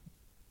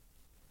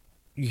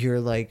you hear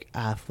like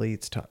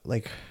athletes talk,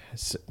 like,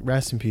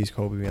 rest in peace,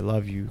 Kobe. I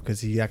love you,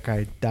 because that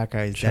guy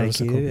is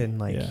dedicated, and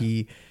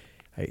like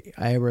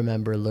I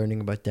remember learning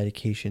about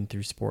dedication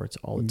through sports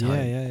all the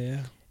time.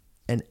 Yeah.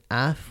 And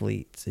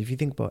athletes, if you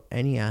think about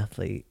any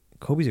athlete,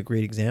 Kobe's a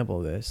great example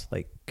of this,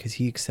 like, because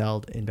he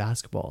excelled in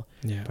basketball.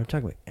 Yeah. But I'm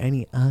talking about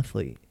any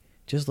athlete.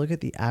 Just look at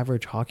the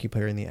average hockey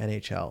player in the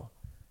NHL,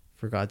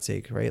 for God's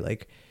sake, right?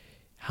 Like,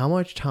 how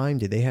much time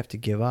did they have to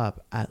give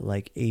up at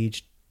like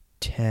age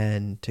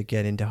 10 to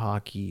get into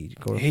hockey?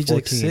 Go to age 14,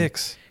 like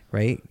 6,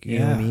 right? You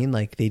know what I mean?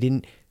 Like, they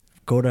didn't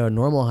go to a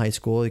normal high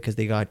school because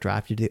they got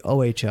drafted to the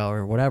OHL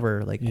or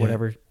whatever, like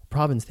whatever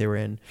province they were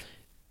in.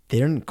 They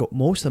didn't go.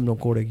 Most of them don't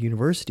go to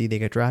university. They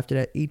get drafted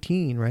at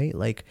 18, right?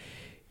 Like,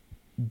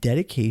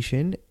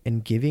 dedication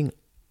and giving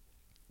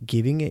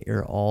it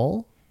your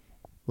all,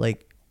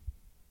 like,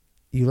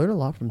 you learn a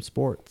lot from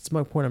sport. That's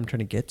my point I'm trying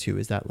to get to,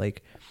 is that,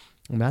 like,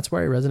 and that's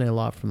why I resonate a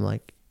lot from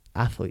like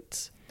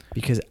athletes,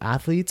 because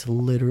athletes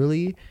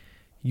literally,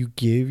 you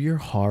give your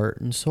heart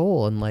and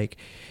soul, and like,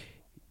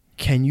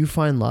 can you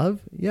find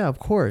love? Yeah, of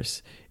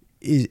course.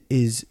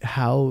 Is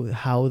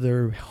how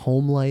their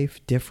home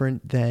life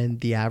different than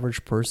the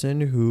average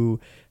person who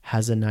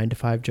has a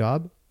 9-to-5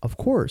 job? Of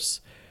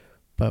course.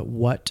 But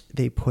what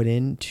they put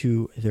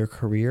into their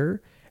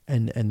career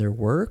and their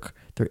work,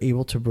 they're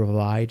able to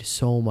provide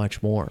so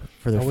much more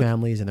for their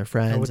families and their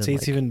friends. I would say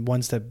it's like, even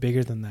one step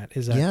bigger than that,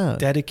 is that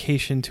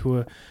dedication to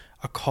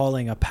a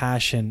calling, a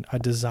passion, a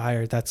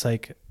desire that's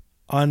like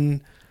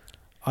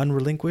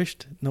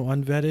unrelinquished,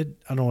 unvetted.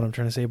 I don't know what I'm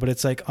trying to say, but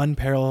it's like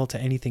unparalleled to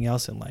anything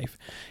else in life.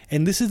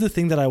 And this is the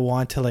thing that I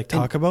want to like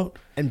talk about.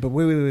 But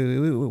wait,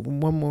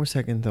 one more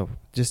second though,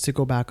 just to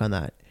go back on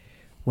that.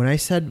 When I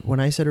said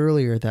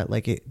earlier that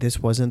like this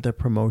wasn't the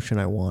promotion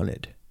I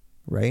wanted,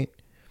 right?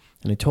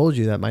 And I told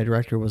you that my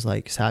director was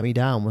like, sat me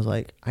down, was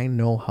like, I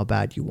know how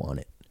bad you want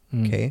it.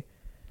 Okay.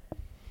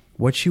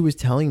 What she was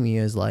telling me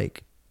is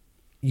like,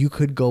 you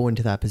could go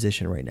into that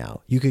position right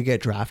now. You could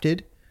get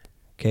drafted.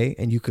 Okay.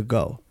 And you could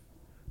go.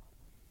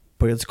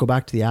 But let's go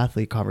back to the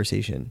athlete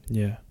conversation.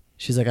 Yeah.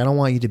 She's like, I don't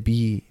want you to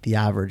be the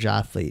average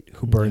athlete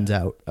who burns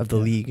out of the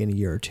league in a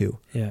year or two,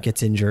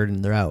 gets injured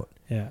and they're out.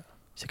 Yeah.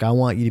 She's like, I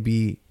want you to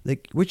be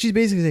like, what she's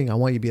basically saying, I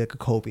want you to be like a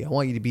Kobe. I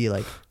want you to be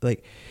like,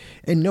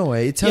 and no,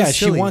 it sounds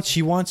silly.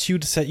 she wants you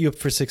to set you up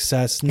for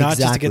success, not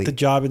just to get the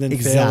job and then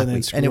fail and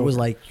then screw And it over. was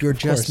like, you're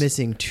just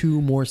missing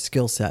 2 more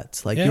skill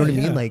sets. Like, you know what I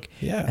mean? Like,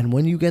 and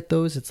when you get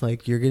those, it's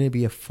like, you're going to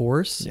be a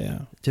force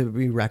to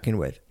be reckoned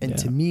with. And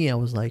to me, I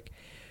was like,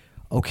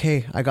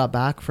 okay, I got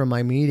back from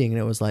my meeting and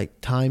it was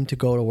like, time to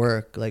go to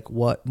work. Like,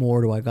 what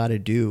more do I got to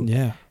do?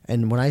 Yeah.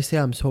 And when I say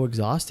I'm so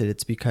exhausted,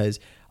 it's because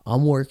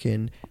I'm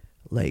working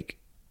like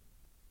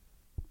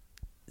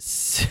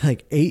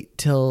 8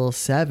 till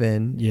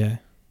 7. Yeah.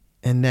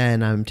 And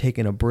then I'm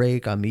taking a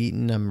break. I'm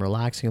eating. I'm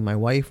relaxing with my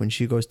wife when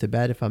she goes to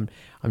bed. If I'm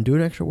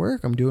doing extra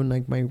work, I'm doing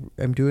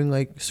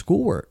like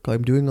schoolwork.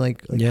 I'm doing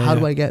like how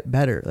do I get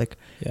better? Like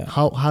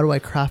how do I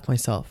craft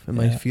myself in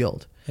my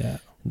field? Yeah.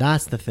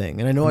 That's the thing.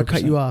 And I know 100%. I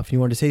cut you off. You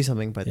wanted to say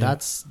something, but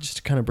that's just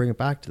to kind of bring it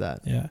back to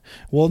that. Yeah.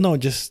 Well, no,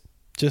 just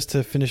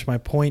to finish my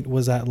point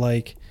was that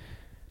like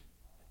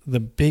the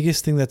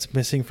biggest thing that's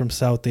missing from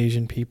South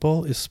Asian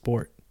people is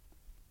sport.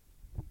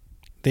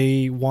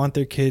 They want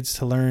their kids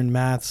to learn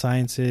math,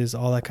 sciences,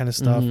 all that kind of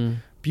stuff.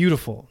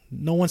 Beautiful.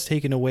 No one's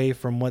taken away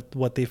from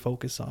what they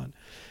focus on.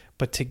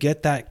 But to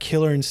get that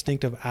killer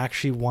instinct of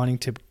actually wanting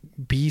to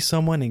be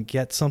someone and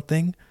get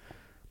something,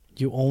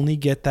 you only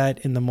get that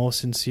in the most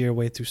sincere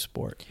way through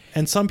sport.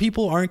 And some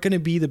people aren't going to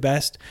be the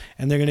best,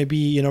 and they're going to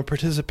be, they're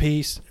going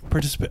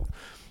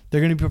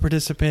to be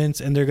participants,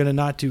 and they're going to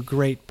not do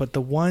great. But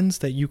the ones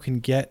that you can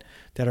get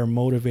that are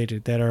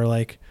motivated, that are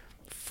like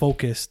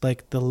focused,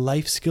 like the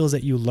life skills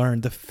that you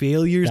learn, the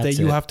failures that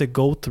you have to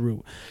go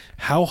through,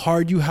 how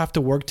hard you have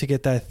to work to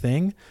get that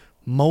thing,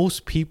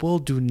 most people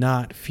do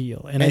not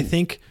feel. And I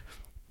think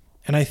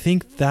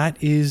that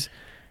is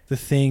the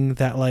thing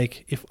that,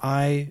 like, if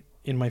I,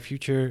 in my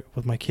future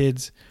with my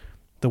kids,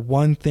 the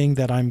one thing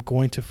that I'm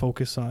going to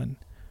focus on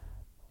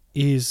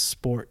is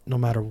sport, no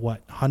matter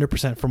what,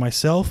 100% for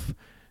myself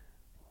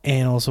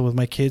and also with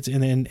my kids.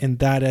 And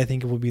that, I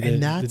think, it will be the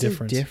difference. And that's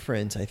a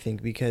difference, I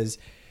think, because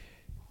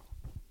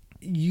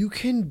you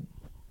can,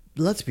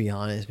 let's be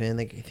honest, man,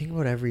 like, think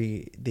about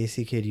every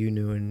Desi kid you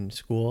knew in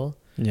school.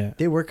 Yeah.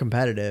 They were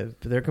competitive,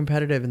 but they're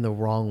competitive in the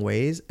wrong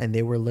ways, and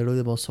they were literally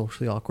the most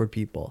socially awkward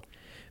people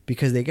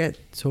because they get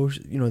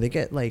they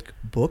get like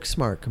book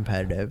smart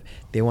competitive.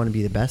 They want to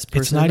be the best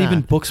person. It's not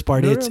even book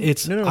smart.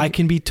 No. I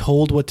can be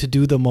told what to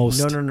do the most.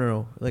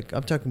 No. Like,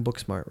 I'm talking book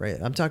smart, right?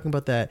 I'm talking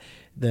about the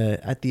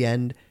at the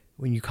end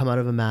when you come out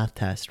of a math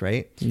test,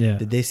 right? Yeah.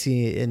 Did they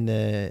see in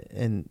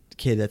the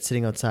kid that's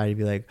sitting outside, he'd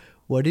be like,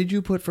 "What did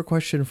you put for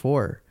question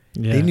 4?"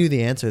 Yeah. They knew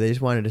the answer. They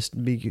just wanted to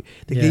be.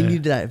 They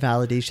needed that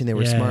validation. They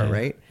were smart,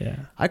 right? Yeah.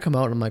 I come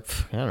out and I'm like,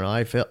 I don't know.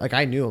 I failed. Like,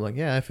 I knew. I'm like,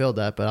 yeah, I failed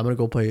that, but I'm gonna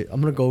go play.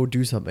 I'm gonna go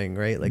do something,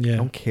 right? Like, I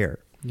don't care.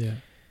 Yeah.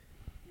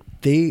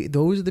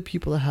 Those are the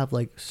people that have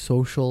like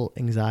social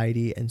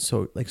anxiety and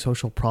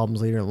social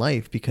problems later in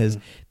life because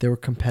they were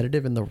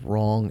competitive in the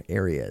wrong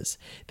areas.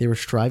 They were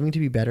striving to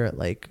be better at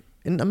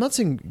and I'm not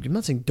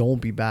saying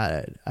don't be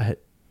bad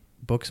at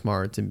book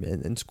smarts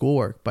and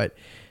schoolwork, but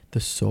the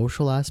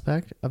social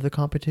aspect of the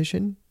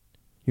competition.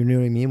 You know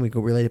what I mean? We go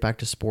relate it back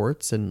to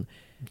sports, and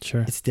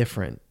sure, it's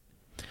different.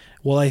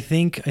 Well, I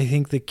think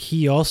the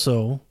key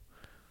also,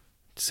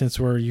 since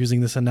we're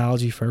using this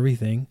analogy for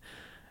everything,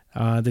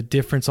 the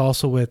difference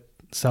also with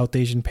South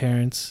Asian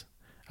parents,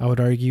 I would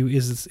argue,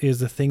 is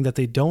the thing that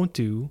they don't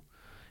do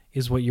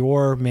is what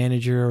your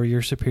manager or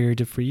your superior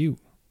did for you.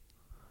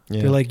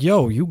 Yeah. They're like,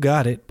 yo, you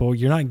got it, but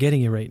you're not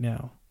getting it right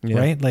now. Yeah.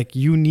 Right? Like,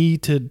 you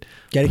need to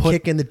get a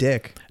kick in the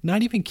dick.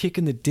 Not even kick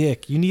in the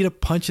dick. You need a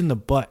punch in the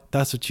butt.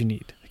 That's what you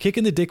need. A kick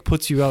in the dick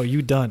puts you out.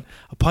 You done.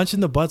 A punch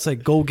in the butt's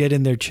like, go get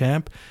in there,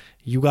 champ.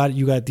 You got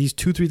these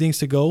 2-3 things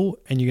to go,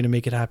 and you're going to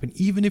make it happen.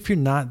 Even if you're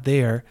not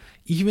there,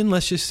 even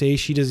let's just say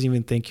she doesn't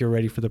even think you're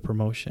ready for the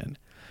promotion.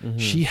 Mm-hmm.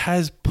 She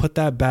has put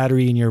that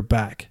battery in your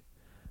back.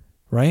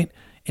 Right?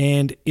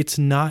 And it's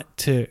not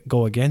to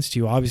go against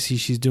you. Obviously,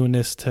 she's doing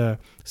this to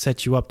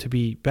set you up to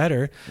be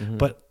better. Mm-hmm.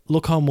 But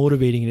look how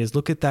motivating it is.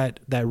 Look at that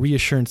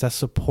reassurance, that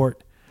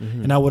support.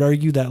 Mm-hmm. And I would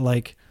argue that,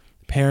 like,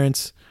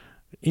 parents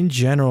in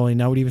general,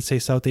 and I would even say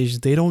South Asians,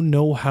 they don't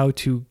know how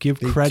to give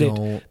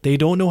credit. They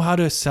don't know how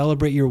to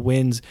celebrate your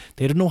wins.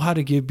 They don't know how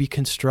to be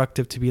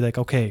constructive, to be like,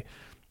 okay,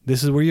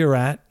 this is where you're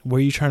at. Where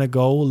are you trying to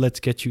go? Let's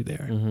get you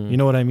there. Mm-hmm. You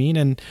know what I mean?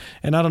 And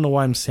I don't know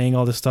why I'm saying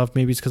all this stuff.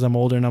 Maybe it's because I'm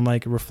older and I'm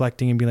like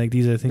reflecting and being like,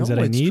 these are the things that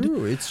I need.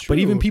 It's true. But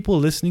even people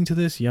listening to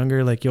this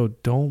younger, like, yo,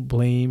 don't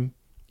blame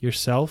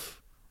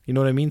yourself. You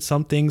know what I mean?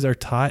 Some things are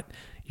taught.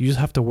 You just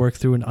have to work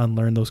through and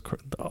unlearn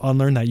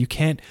that. You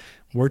can't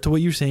work to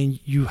what you're saying.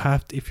 You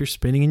have to, if you're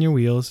spinning in your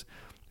wheels,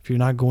 if you're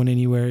not going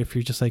anywhere, if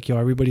you're just like, yo,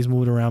 everybody's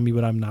moving around me,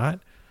 but I'm not,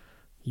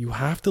 you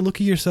have to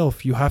look at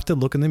yourself. You have to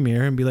look in the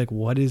mirror and be like,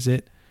 what is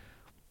it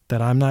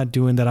that I'm not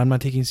doing, that I'm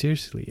not taking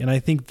seriously? And I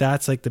think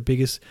that's like the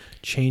biggest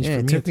change for me.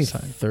 It took me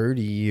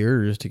 30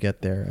 years to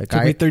get there. Like, it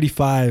took me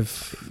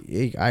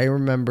 35. I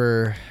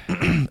remember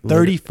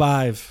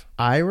 35.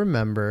 I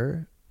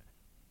remember,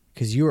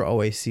 because you were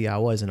OAC, I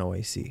wasn't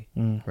OAC,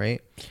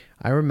 right?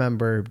 I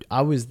remember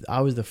I was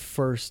the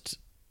first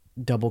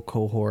double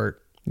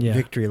cohort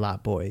victory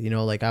lap boy. You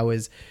know, like, I'm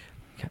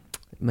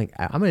like,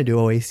 I'm gonna do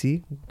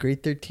OAC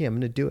grade 13. I'm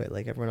gonna do it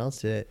like everyone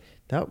else did it.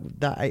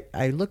 That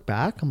I look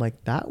back, I'm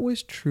like, that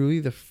was truly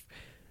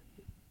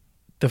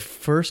the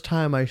first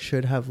time I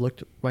should have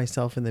looked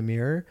myself in the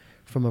mirror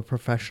from a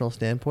professional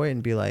standpoint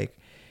and be like,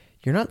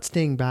 you're not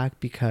staying back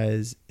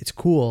because it's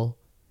cool.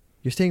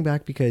 You're staying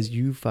back because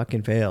you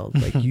fucking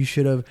failed. Like, you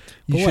should have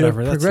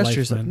progressed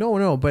yourself.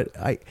 No,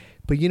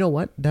 but you know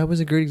what? That was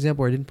a great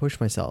example where I didn't push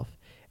myself.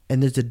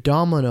 And there's a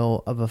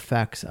domino of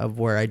effects of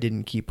where I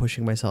didn't keep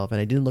pushing myself,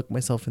 and I didn't look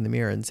myself in the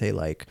mirror and say,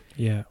 like,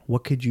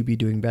 what could you be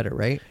doing better,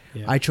 right?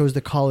 Yeah. I chose the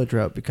college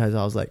route because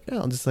I was like,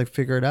 I'll just like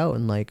figure it out,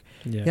 and like,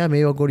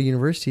 maybe I'll go to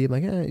university. I'm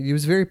like, it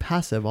was very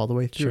passive all the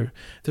way through. Sure.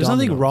 There's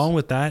nothing wrong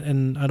with that,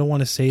 and I don't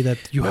want to say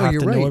that you have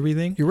to know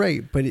everything. You're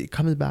right, but it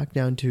comes back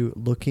down to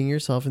looking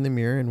yourself in the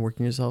mirror and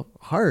working yourself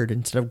hard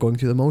instead of going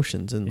through the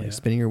motions and like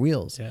spinning your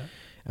wheels. Yeah.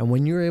 And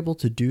when you're able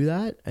to do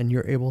that and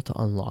you're able to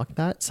unlock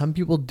that, some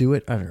people do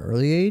it at an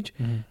early age.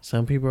 Mm-hmm.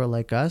 Some people are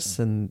like us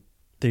and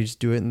they just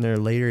do it in their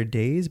later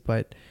days.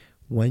 But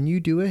when you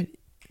do it,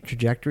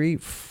 trajectory,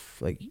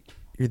 like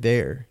you're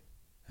there.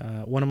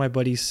 One of my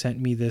buddies sent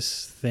me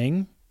this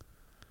thing,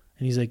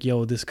 and he's like,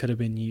 yo, this could have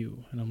been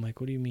you. And I'm like,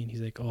 what do you mean?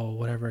 He's like, oh,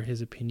 whatever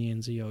his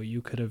opinions, yo,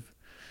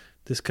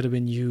 this could have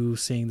been you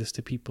saying this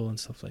to people and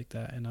stuff like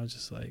that. And I was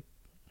just like,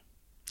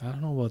 I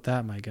don't know about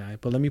that, my guy,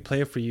 but let me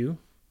play it for you.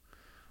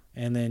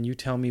 And then you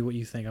tell me what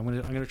you think. I'm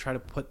gonna try to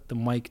put the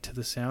mic to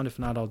the sound. If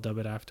not, I'll dub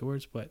it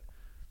afterwards, but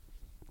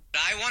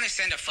I want to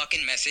send a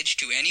fucking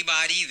message to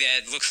anybody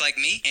that looks like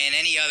me and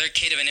any other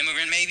kid of an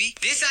immigrant maybe.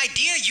 This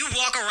idea you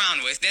walk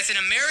around with, that's an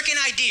American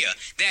idea,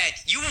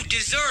 that you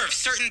deserve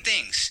certain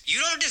things. You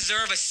don't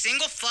deserve a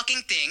single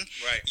fucking thing.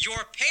 Right.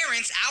 Your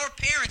parents, our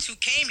parents who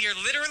came here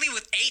literally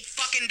with $8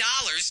 fucking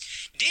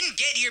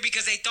didn't get here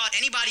because they thought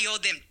anybody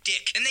owed them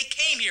dick. And they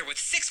came here with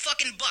 $6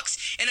 fucking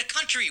in a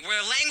country where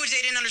a language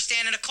they didn't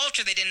understand and a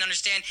culture they didn't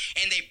understand,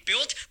 and they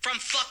built from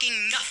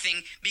fucking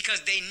nothing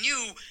because they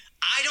knew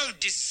I don't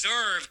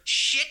deserve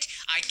shit.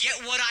 I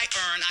get what I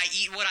earn. I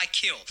eat what I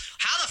kill.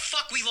 How the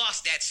fuck we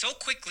lost that so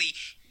quickly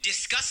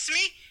disgusts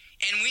me,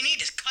 and we need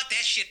to cut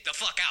that shit the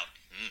fuck out.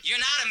 You're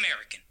not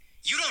American.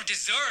 You don't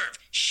deserve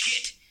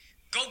shit.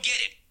 Go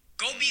get it.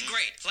 Go be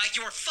great. Like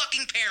your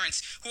fucking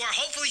parents, who are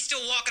hopefully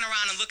still walking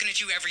around and looking at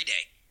you every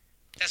day.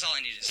 That's all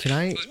I need to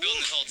say.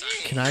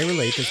 Can I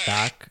relate this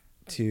back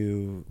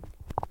to...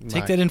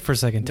 Take that in for a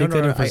second.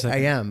 I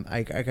am.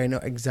 I know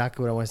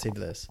exactly what I want to say to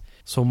this.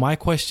 So my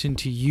question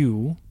to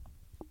you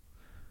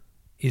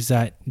is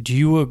that, do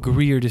you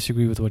agree or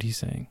disagree with what he's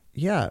saying?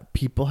 Yeah,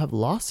 people have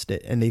lost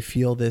it, and they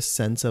feel this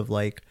sense of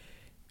like,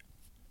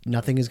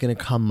 nothing is going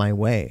to come my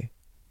way.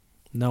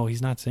 No,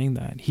 he's not saying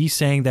that. He's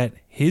saying that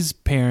his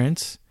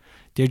parents,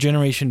 their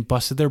generation,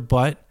 busted their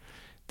butt.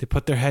 They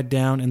put their head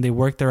down and they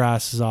worked their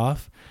asses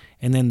off.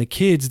 And then the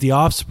kids, the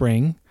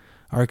offspring,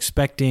 are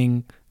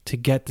expecting to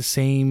get the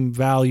same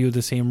value,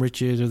 the same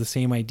riches, or the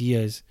same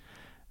ideas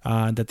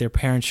that their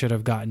parents should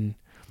have gotten,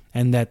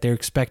 and that they're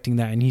expecting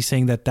that. And he's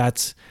saying that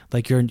that's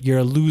like you're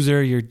a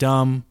loser, you're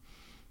dumb,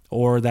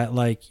 or that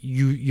like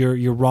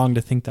you're wrong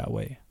to think that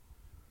way.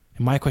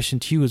 And my question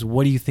to you is,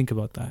 what do you think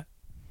about that?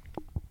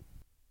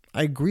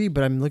 I agree,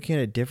 but I'm looking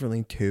at it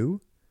differently too,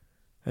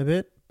 a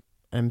bit.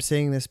 I'm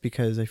saying this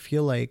because I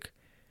feel like,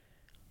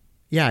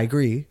 yeah, I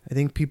agree. I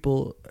think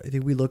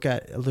we look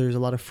at, there's a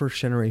lot of first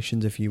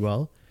generations, if you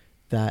will,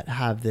 that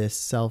have this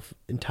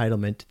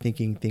self-entitlement,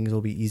 thinking things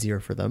will be easier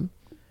for them.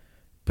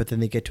 But then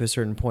they get to a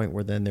certain point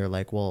where then they're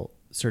like, well,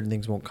 certain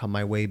things won't come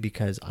my way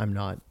because I'm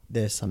not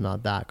this, I'm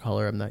not that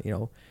color, I'm not,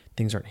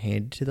 things aren't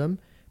handed to them.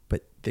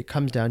 But it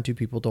comes down to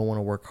people don't want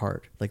to work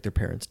hard like their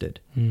parents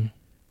did.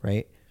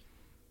 Right?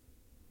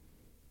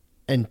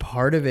 And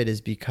part of it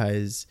is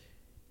because,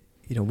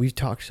 we've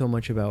talked so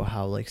much about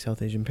how like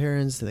South Asian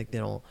parents, like they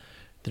don't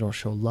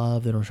show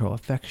love, they don't show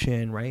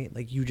affection, right?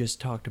 Like you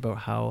just talked about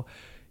how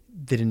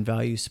they didn't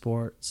value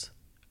sports,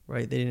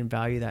 right? They didn't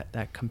value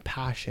that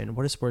compassion.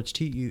 What does sports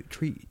teach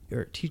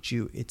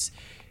you?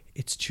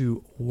 It's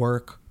to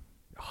work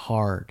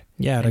hard.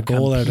 Yeah, to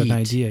goal out an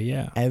idea.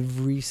 Yeah,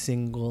 every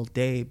single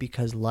day,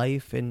 because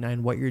life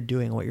and what you're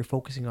doing, what you're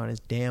focusing on is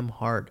damn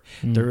hard.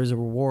 There is a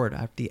reward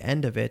at the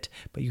end of it,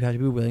 but you have to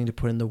be willing to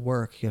put in the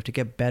work. You have to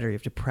get better. You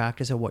have to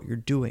practice at what you're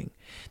doing.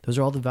 Those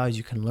are all the values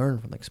you can learn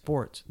from like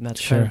sports, and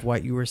that's kind of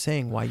what you were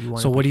saying. Why you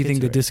want. So, what do you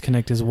think the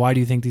disconnect is? Why do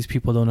you think these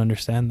people don't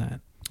understand that?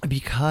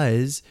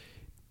 Because,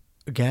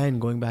 again,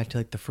 going back to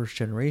like the first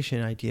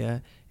generation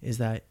idea, is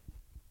that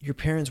your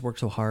parents worked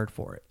so hard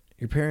for it.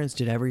 Your parents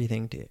did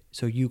everything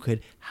so you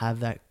could have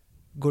that,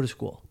 go to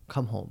school,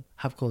 come home,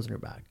 have clothes in your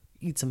bag,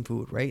 eat some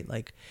food, right?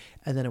 Like,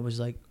 and then it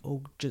was like,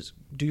 oh, just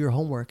do your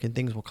homework and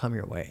things will come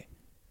your way,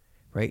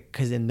 right?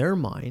 Because in their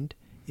mind,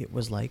 it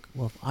was like,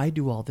 well, if I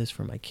do all this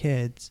for my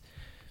kids,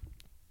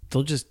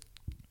 they'll just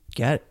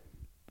they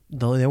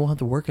won't have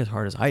to work as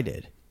hard as I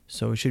did.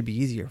 So it should be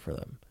easier for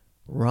them.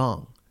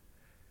 Wrong.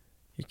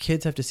 Your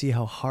kids have to see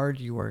how hard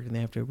you work, and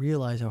they have to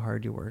realize how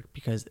hard you work,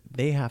 because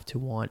they have to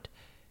want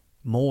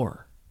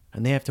more.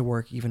 And they have to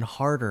work even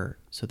harder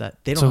so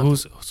that they don't.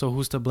 So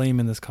who's to blame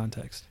in this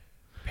context?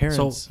 Parents.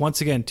 So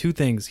once again, two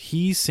things.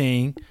 He's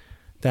saying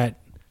that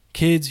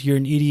kids, you're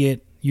an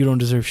idiot. You don't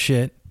deserve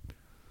shit.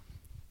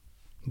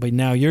 But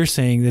now you're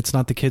saying it's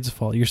not the kid's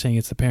fault. You're saying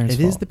it's the parents'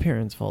 fault. It is the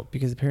parents' fault,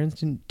 because the parents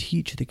didn't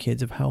teach the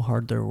kids of how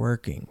hard they're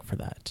working for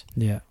that.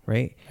 Yeah.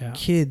 Right? Yeah.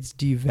 Kids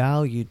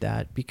devalued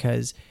that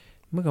because,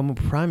 look, I'm a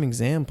prime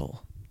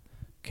example.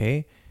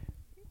 Okay?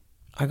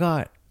 I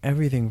got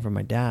everything from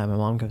my dad. My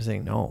mom kept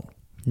saying no.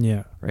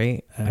 Yeah.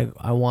 Right?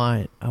 I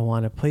want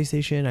a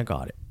PlayStation. I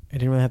got it. I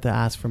didn't really have to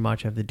ask for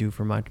much. I have to do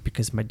for much,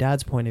 because my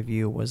dad's point of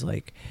view was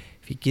like,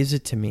 if he gives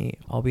it to me,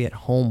 I'll be at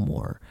home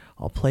more.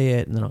 I'll play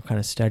it and then I'll kind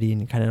of study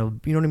and kind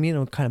of, you know what I mean?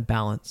 It'll kind of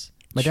balance.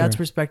 My dad's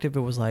perspective,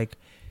 it was like,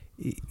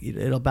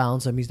 it'll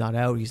balance him. He's not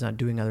out. He's not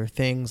doing other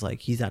things. Like,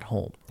 he's at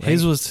home. Right?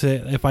 His was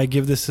to, if I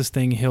give this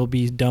thing, he'll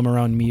be dumb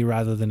around me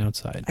rather than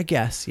outside. I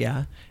guess,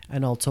 yeah.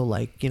 And also,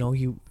 like,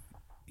 you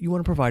want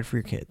to provide for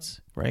your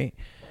kids, right?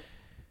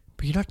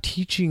 But you're not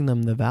teaching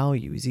them the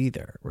values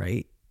either,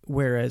 right?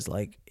 Whereas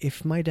like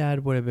if my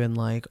dad would have been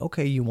like,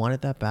 okay, you want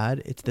it that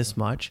bad, it's this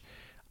much.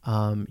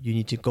 You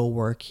need to go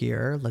work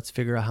here. Let's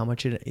figure out how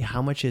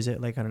much is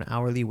it like on an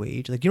hourly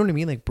wage? Like, you know what I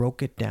mean? Like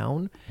broke it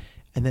down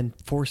and then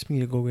forced me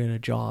to go get a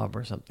job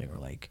or something, or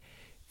like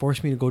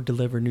forced me to go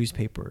deliver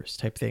newspapers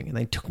type thing. And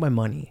they took my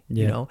money,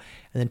 you know,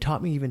 and then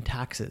taught me even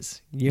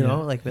taxes, you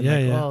know, like,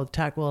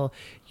 well,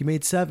 you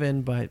made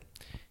 $7, but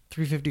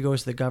 $350 goes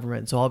to the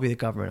government. So I'll be the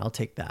government. I'll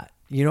take that.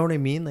 You know what I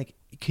mean? Like,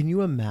 can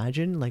you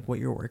imagine like what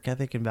your work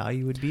ethic and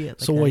value would be at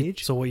like that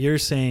age? So what you're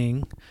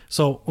saying,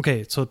 so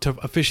to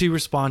officially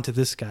respond to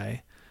this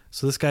guy,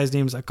 so this guy's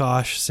name is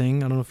Akash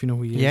Singh. I don't know if you know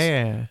who he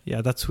is.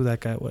 Yeah, that's who that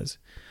guy was.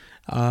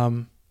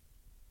 I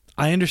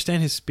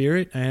understand his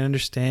spirit. I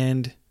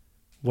understand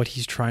what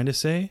he's trying to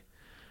say,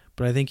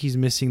 but I think he's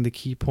missing the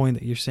key point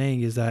that you're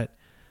saying is that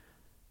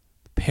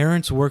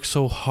parents work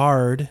so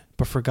hard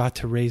but forgot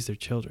to raise their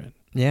children.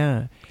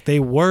 Yeah. They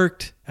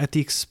worked at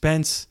the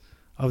expense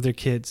of their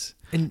kids.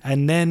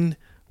 And then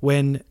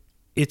when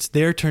it's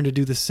their turn to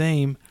do the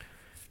same,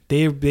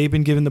 they've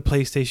been given the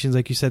PlayStations,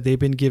 like you said, they've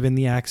been given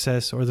the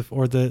access or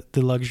the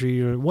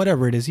luxury or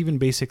whatever it is, even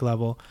basic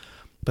level,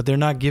 but they're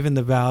not given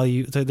the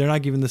value. They're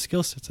not given the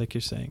skill sets, like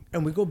you're saying.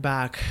 And we go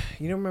back,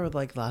 you know, remember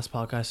like last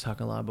podcast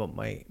talking a lot about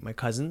my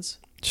cousins?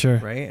 Sure.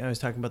 Right. And I was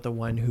talking about the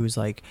one who's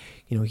like,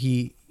 you know,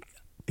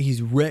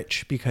 he's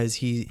rich because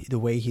the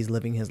way he's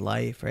living his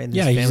life, right? And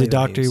he's a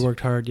doctor. He worked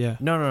hard. Yeah.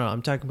 No.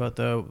 I'm talking about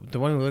the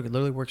one who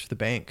literally works for the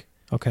bank.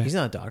 Okay. He's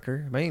not a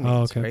doctor by any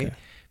means, right? Okay.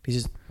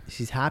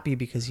 He's happy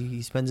because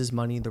he spends his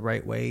money the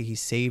right way. He's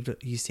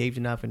saved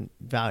enough in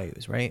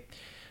values, right?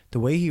 The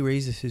way he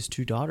raises his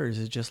 2 daughters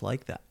is just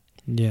like that.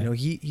 Yeah. You know,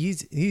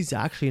 he's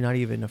actually not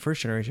even a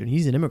first generation.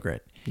 He's an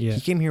immigrant. Yeah. He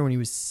came here when he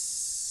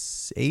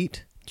was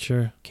 8.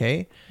 Sure.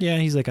 Okay. Yeah,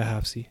 he's like a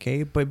half-C.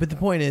 Okay, but the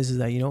point is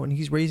that, you know, when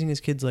he's raising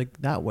his kids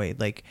like that way,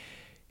 like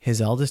his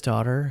eldest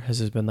daughter has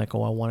just been like,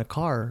 oh, I want a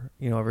car,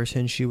 you know, ever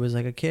since she was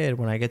like a kid.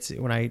 When I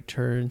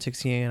turned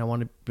 16, I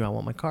want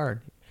my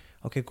car.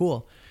 Okay,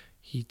 cool.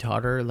 He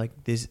taught her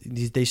like this.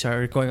 They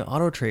started going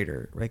Auto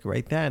Trader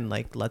right then.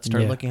 Like, let's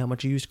start looking how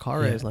much a used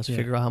car is. Let's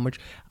figure out how much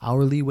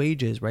hourly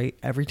wage is. Right.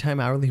 Every time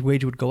hourly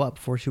wage would go up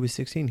before she was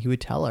 16, he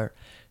would tell her,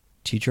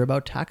 teach her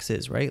about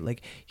taxes. Right.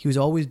 Like he was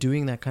always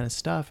doing that kind of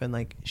stuff, and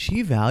like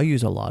she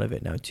values a lot of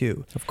it now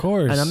too. Of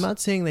course. And I'm not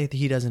saying that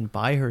he doesn't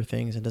buy her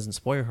things and doesn't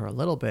spoil her a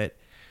little bit,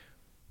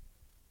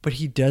 but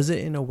he does it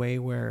in a way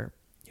where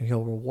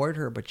he'll reward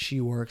her, but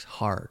she works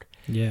hard.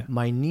 Yeah.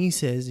 My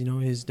nieces, you know,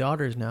 his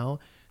daughters now,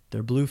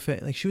 they're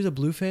bluefin. Like she was a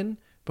bluefin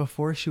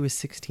before she was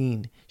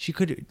 16. She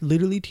could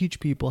literally teach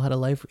people how to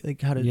be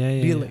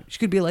she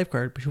could be a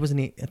lifeguard, but she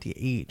wasn't at the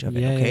age of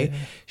it. Okay. Yeah.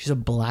 She's a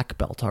black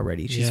belt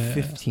already. She's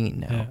 15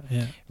 now.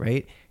 Yeah.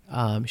 Right.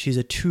 She's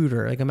a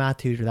tutor, like a math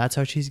tutor. That's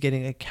how she's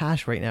getting a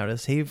cash right now to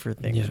save for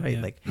things. Right.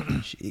 Yeah. Like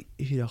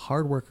she's a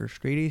hard worker,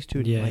 straight A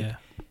student. Yeah. Like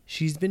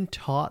she's been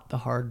taught the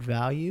hard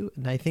value.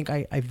 And I think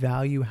I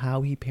value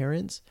how he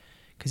parents,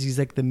 because he's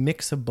like the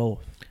mix of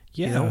both.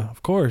 Yeah, you know?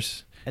 Of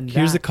course. And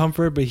here's the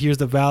comfort, but here's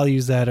the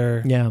values that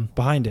are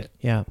behind it.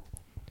 Yeah.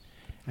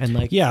 And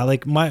like,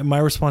 like my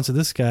response to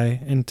this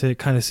guy, and to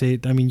kind of say,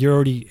 I mean, you're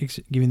already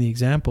giving the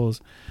examples,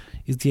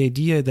 is the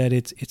idea that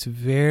it's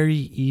very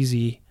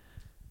easy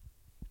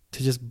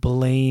to just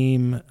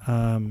blame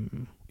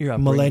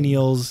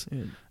millennials.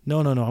 No.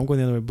 I'm going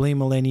the other way. Blame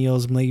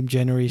millennials, blame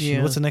generation.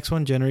 Yeah. What's the next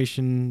one?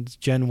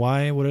 Gen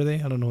Y. What are they?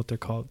 I don't know what they're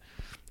called.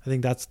 I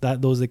think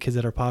those are the kids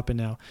that are popping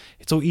now.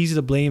 It's so easy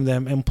to blame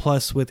them, and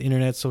plus with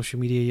internet, social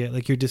media,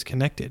 like you're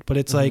disconnected. But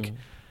it's like,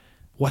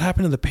 what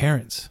happened to the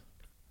parents?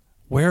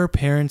 Where are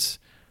parents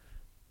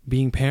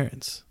being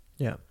parents?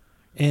 Yeah.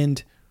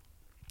 And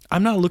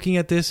I'm not looking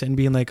at this and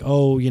being like,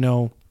 oh, you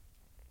know,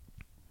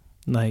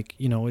 like,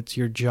 you know, it's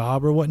your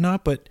job or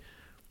whatnot. But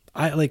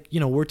I like, you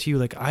know, word to you,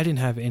 like I didn't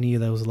have any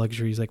of those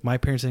luxuries. Like my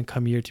parents didn't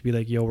come here to be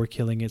like, yo, we're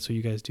killing it, so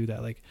you guys do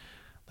that. Like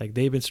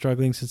they've been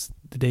struggling since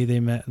the day they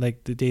met,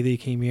 like the day they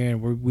came here,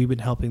 and we've been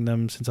helping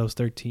them since I was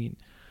 13.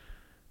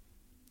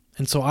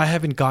 And so I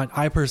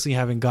personally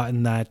haven't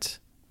gotten that,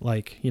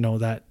 like, you know,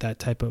 that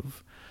type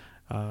of,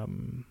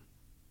 the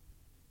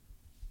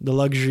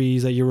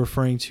luxuries that you're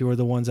referring to are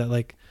the ones that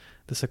like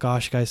the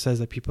Sakash guy says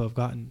that people have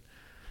gotten.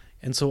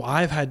 And so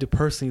I've had to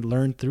personally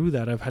learn through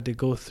that. I've had to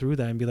go through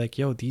that and be like,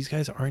 yo, these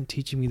guys aren't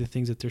teaching me the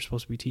things that they're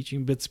supposed to be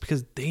teaching, but it's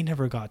because they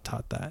never got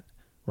taught that.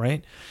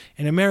 Right?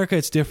 In America,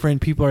 it's different.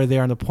 People are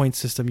there on the point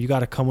system. You got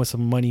to come with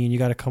some money and you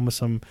got to come with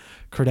some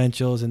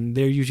credentials, and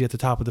they're usually at the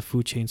top of the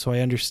food chain. So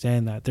I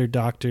understand that. They're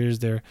doctors.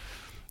 They're,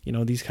 you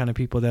know, these kind of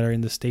people that are in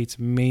the States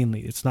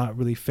mainly. It's not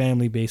really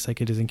family based like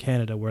it is in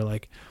Canada, where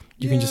like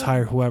you can just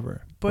hire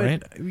whoever. But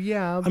right?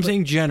 I'm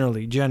saying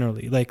generally,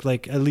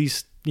 like at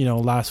least, you know,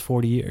 last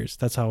 40 years,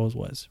 that's how it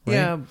was. Right?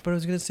 Yeah, but I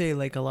was gonna say,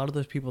 like, a lot of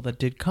those people that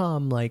did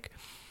come, like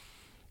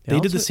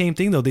they did the same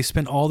thing though. They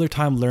spent all their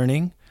time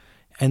learning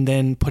and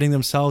then putting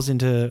themselves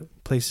into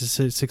places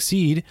to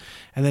succeed.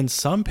 And then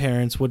some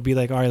parents would be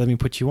like, all right, let me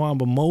put you on.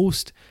 But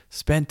most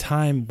spent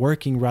time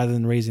working rather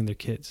than raising their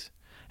kids.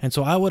 And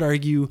so I would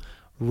argue,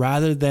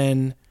 rather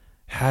than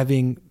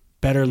having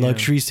better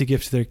luxuries to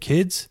give to their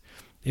kids,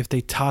 if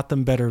they taught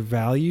them better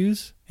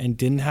values and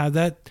didn't have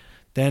that,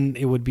 then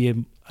it would be a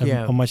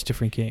much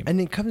different game.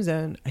 And it comes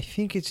down, I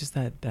think it's just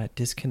that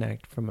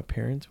disconnect from a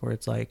parent where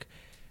it's like,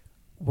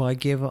 well,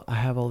 I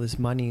have all this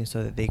money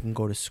so that they can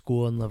go to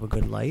school and live a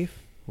good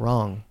life.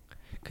 Wrong.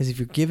 Because if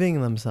you're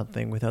giving them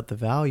something without the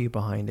value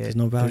behind it,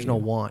 there's no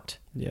want.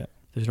 Yeah.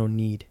 There's no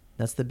need.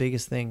 That's the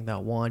biggest thing,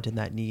 that want and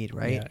that need,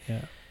 right?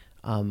 Yeah.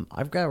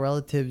 I've got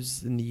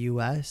relatives in the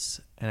U.S.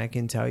 and I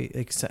can tell you,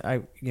 like,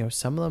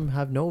 some of them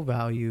have no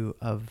value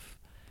of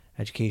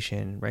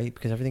education, right?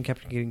 Because everything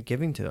kept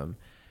giving to them.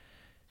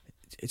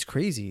 It's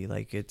crazy.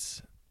 Like,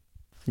 it's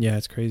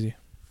crazy.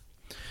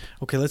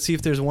 Okay, let's see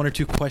if there's one or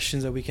two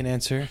questions that we can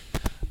answer,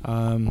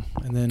 and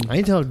then I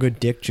need to tell a good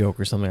dick joke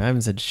or something. I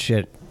haven't said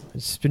shit.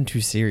 It's been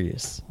too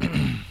serious.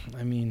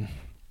 I mean,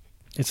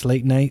 it's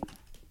late night,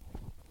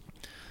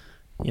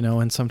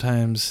 and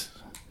sometimes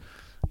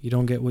you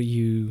don't get what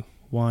you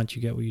want,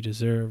 you get what you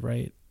deserve,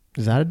 right?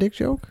 Is that a dick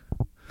joke?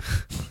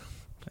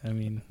 I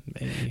mean,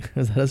 maybe.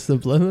 Is that a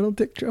subliminal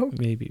dick joke?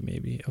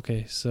 Maybe.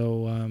 Okay,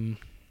 so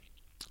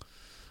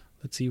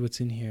let's see what's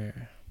in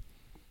here.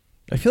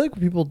 I feel like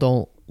people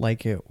don't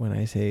like it when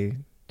I say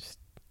just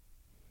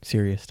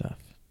serious stuff.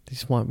 They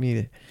just want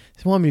me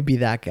to be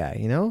that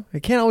guy, I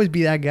can't always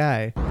be that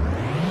guy.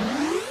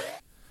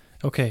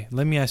 Okay,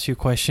 let me ask you a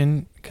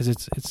question, because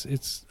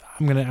it's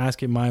I'm gonna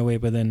ask it my way,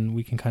 but then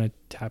we can kind of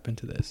tap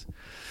into this.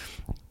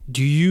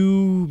 Do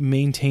you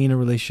maintain a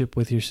relationship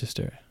with your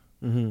sister?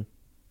 Mm-hmm.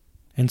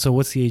 And so,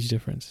 what's the age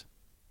difference?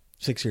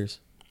 6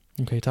 years.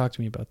 Okay, talk to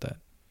me about that.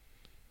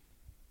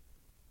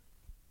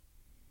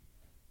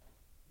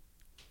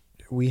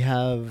 We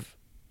had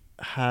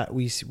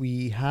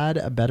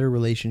a better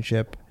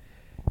relationship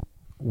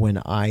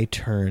when I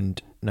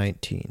turned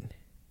 19.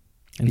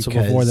 And so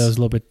before that was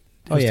a little bit...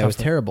 It was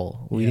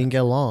terrible. We didn't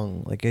get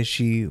along. Like, as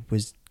she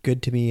was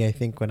good to me, I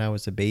think, when I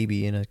was a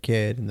baby and a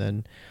kid. And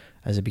then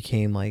as it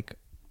became like,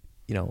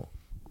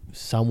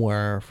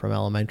 somewhere from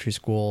elementary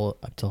school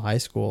up till high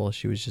school,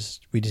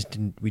 we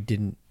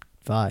didn't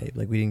vibe.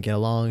 Like, we didn't get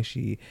along.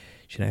 She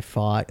and I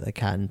fought like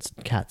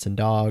cats and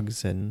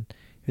dogs, and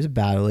it was a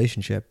bad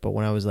relationship. But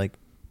when I was like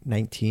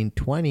 19,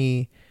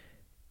 20,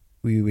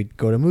 we would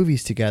go to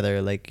movies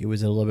together. Like, it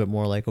was a little bit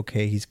more like,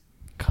 okay, he's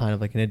kind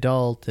of like an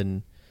adult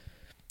and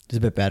it's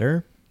a bit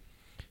better.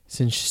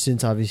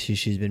 Since obviously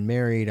she's been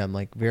married, I'm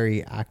like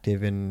very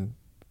active in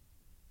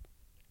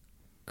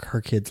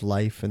her kid's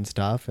life and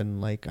stuff.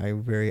 And like,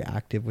 I'm very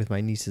active with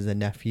my nieces and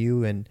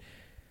nephew, and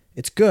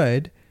it's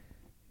good.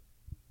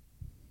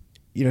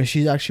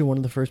 She's actually one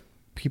of the first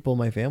people in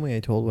my family I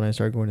told when I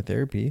started going to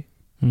therapy.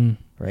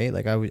 Right?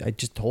 Like, I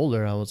just told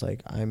her, I was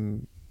like,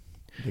 I'm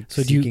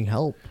seeking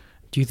help.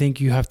 Do you think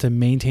you have to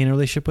maintain a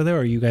relationship with her, or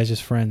are you guys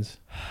just friends?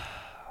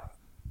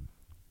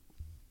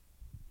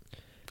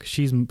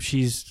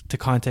 She's to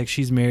context,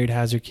 she's married,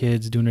 has her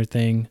kids, doing her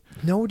thing.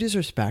 No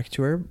disrespect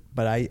to her,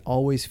 but I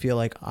always feel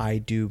like I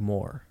do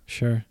more.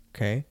 Sure.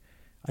 Okay.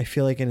 I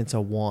feel like, and it's a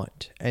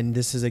want. And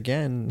this is,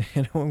 again,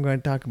 I'm going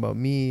to talk about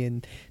me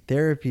and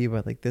therapy,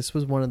 but like, this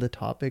was one of the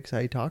topics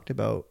I talked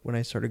about when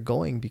I started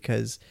going,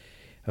 because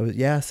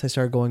I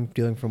started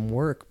dealing from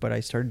work, but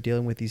I started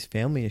dealing with these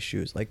family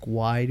issues. Like,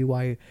 why do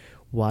I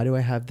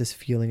have this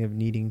feeling of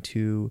needing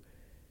to,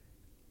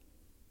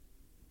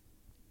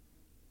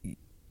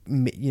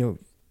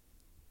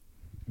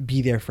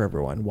 be there for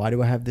everyone? Why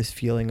do I have this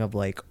feeling of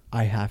like,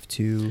 I have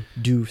to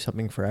do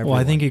something for everyone? Well,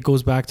 I think it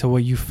goes back to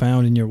what you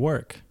found in your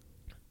work.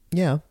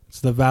 Yeah. It's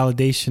the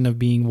validation of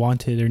being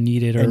wanted or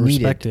needed or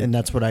respected. And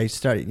that's what I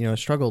started,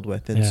 struggled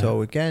with. And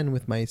so again,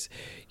 with my,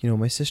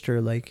 my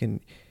sister, like, and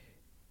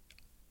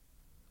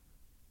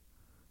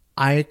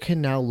I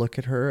can now look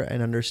at her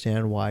and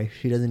understand why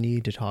she doesn't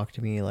need to talk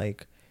to me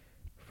like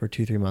for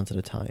 2-3 months at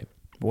a time.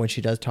 But when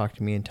she does talk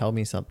to me and tell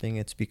me something,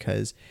 it's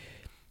because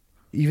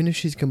even if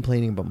she's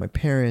complaining about my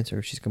parents or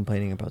if she's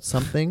complaining about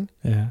something,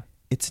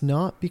 it's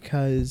not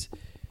because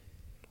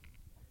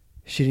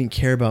she didn't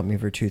care about me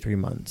for 2-3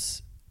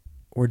 months.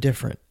 We're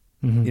different.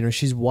 Mm-hmm.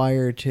 She's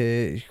wired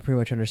to pretty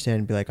much understand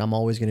and be like, I'm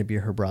always going to be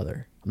her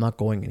brother. I'm not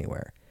going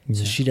anywhere. Yeah.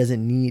 So she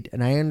doesn't need,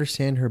 and I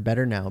understand her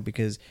better now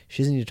because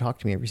she doesn't need to talk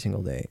to me every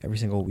single day, every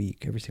single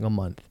week, every single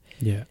month.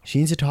 Yeah. She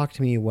needs to talk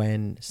to me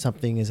when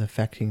something is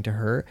affecting to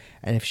her.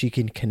 And if she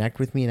can connect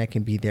with me and I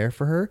can be there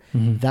for her,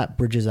 that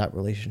bridges that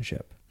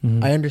relationship.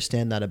 Mm-hmm. I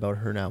understand that about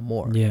her now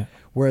more. Yeah.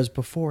 Whereas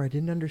before I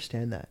didn't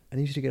understand that. I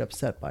used to get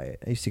upset by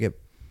it. I used to get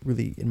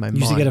really in my mind.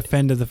 You used to get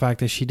offended the fact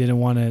that she didn't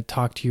want to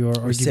talk to you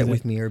or sit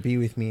with me or be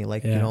with me.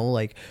 Like,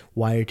 like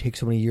why it takes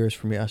so many years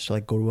for us to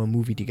like go to a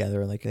movie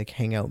together, like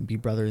hang out and be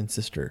brother and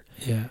sister.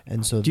 Yeah.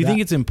 And so do you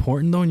think it's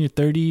important though in your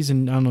 30s?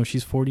 And I don't know,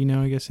 she's 40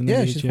 now, I guess.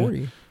 She's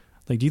 40.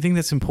 Like, do you think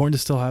that's important to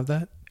still have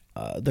that?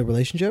 The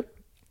relationship?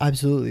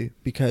 Absolutely.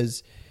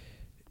 Because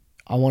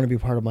I want to be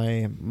part of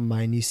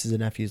my nieces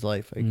and nephews'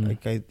 life.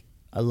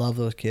 I love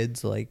those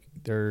kids. Like,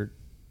 they're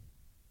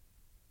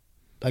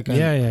Like,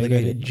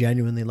 I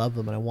genuinely love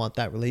them, and I want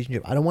that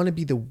relationship. I don't want to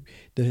be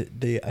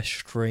the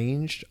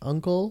estranged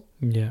uncle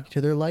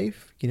to their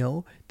life, you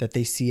know, that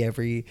they see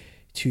every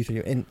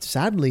 2-3. And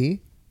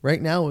sadly,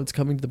 right now it's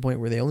coming to the point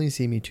where they only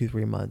see me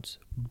 2-3 months,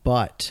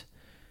 but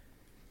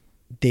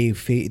they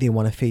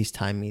want to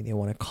FaceTime me, they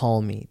want to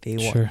call me,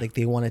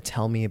 they want to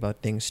tell me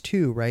about things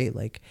too, right?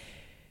 Like,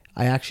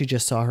 I actually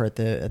just saw her at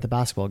the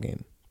basketball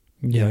game.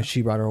 You know,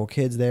 she brought her whole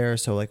kids there,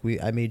 so like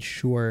I made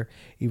sure,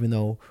 even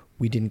though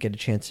we didn't get a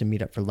chance to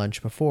meet up for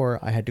lunch before,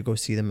 I had to go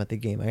see them at the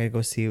game. I had to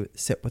go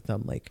sit with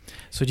them. Like,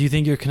 so do you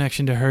think your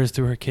connection to her is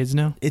through her kids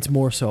now? It's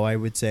more so, I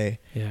would say.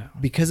 Yeah.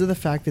 Because of the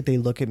fact that they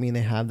look at me and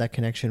they have that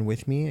connection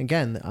with me.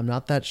 Again, I'm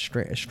not that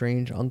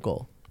strange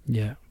uncle.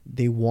 Yeah.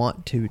 They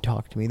want to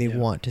talk to me. They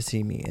want to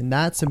see me. And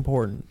that's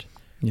important.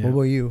 Yeah. What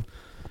about you?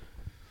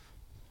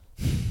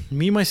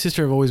 Me and my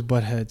sister have always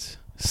butt heads.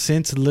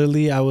 Since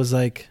literally I was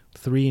like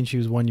 3 and she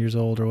was 1 year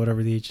old, or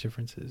whatever the age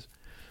difference is.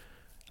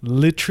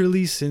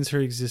 Literally since her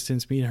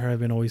existence, me and her have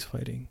been always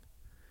fighting.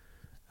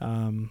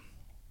 And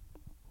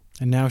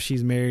now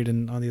she's married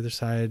and on the other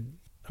side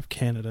of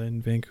Canada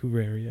in Vancouver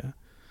area.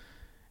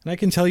 And I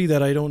can tell you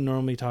that I don't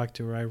normally talk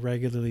to her. I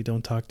regularly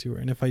don't talk to her.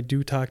 And if I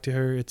do talk to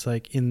her, it's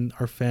like in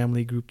our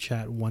family group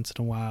chat once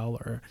in a while,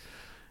 or,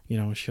 you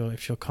know, if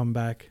she'll come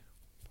back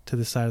to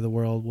this side of the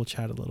world, we'll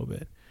chat a little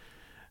bit.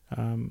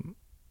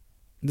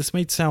 This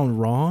might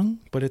sound wrong,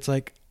 but it's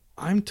like,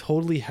 I'm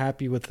totally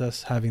happy with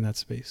us having that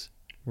space.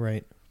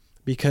 Right.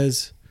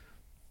 Because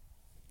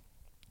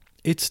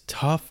it's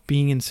tough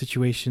being in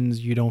situations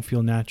you don't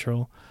feel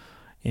natural.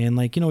 And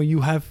like, you know,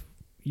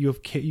 you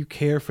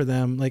care for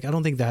them. Like, I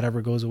don't think that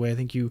ever goes away. I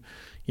think you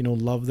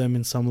love them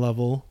in some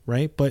level,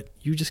 right? But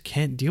you just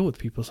can't deal with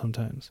people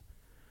sometimes.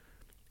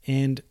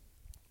 And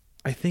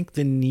I think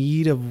the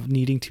need of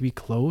needing to be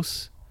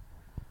close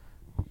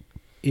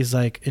is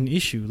like an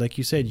issue. Like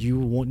you said,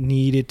 you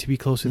needed to be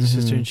close with your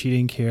sister and she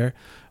didn't care.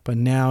 But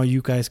now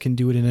you guys can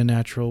do it in a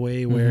natural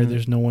way where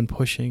there's no one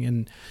pushing.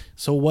 And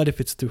so what if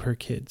it's through her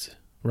kids,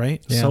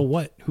 right? Yeah. So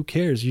what? Who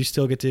cares? You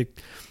still get to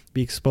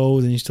be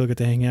exposed and you still get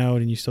to hang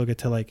out and you still get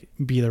to like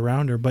be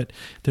around her. But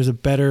there's a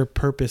better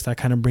purpose that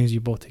kind of brings you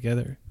both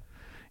together.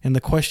 And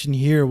the question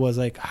here was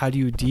like, how do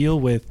you deal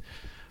with,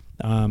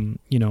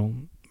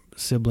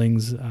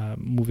 siblings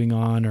moving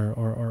on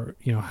or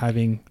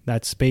having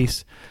that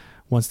space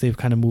once they've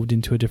kind of moved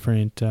into a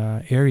different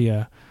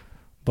area?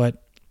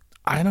 But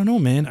I don't know,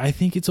 man. I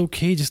think it's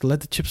okay. Just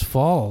let the chips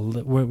fall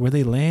where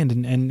they land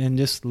and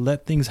just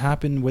let things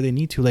happen where they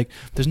need to. Like,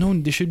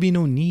 there should be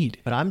no need.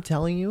 But I'm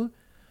telling you,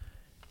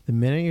 the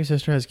minute your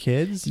sister has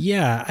kids,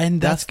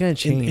 and that's going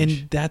to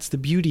change. And that's the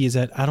beauty, is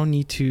that I don't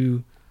need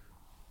to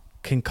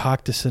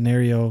concoct a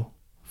scenario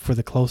for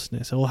the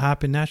closeness. It will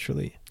happen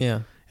naturally.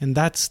 Yeah. And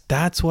that's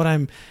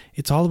what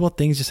it's all about,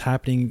 things just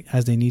happening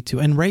as they need to.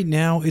 And right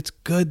now it's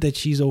good that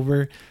she's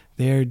over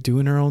there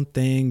doing her own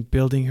thing,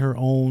 building her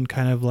own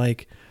kind of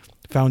like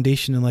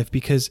foundation in life.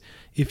 Because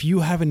if you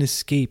have an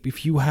escape,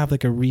 if you have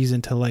like a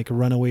reason to like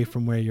run away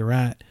from where you're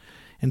at,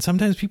 and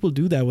sometimes people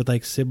do that with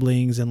like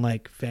siblings and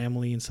like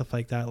family and stuff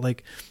like that.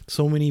 Like,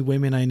 so many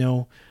women I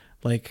know,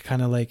 like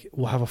kind of like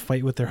will have a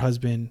fight with their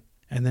husband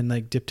and then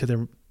like dip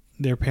to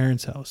their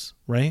parents' house,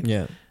 right?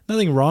 Yeah.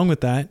 Nothing wrong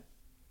with that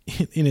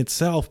in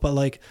itself, but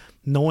like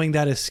knowing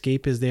that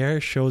escape is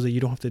there shows that you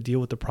don't have to deal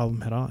with the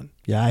problem head on.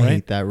 Yeah, I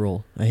hate that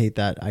rule. I hate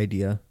that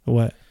idea.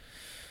 What?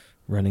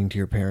 Running to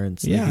your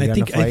parents. Yeah,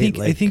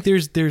 I think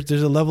there's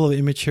a level of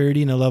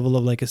immaturity and a level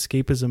of like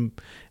escapism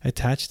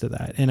attached to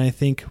that. And I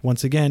think,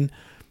 once again,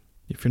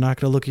 if you're not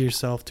going to look at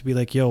yourself to be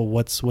like, yo,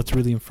 what's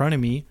really in front of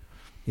me?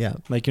 Yeah.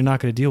 Like, you're not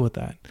going to deal with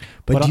that.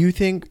 But do you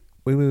think,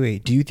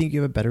 wait. Do you think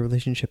you have a better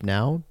relationship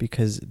now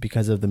because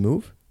of the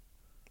move?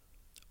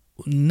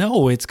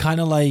 No, it's kind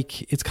of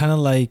like it's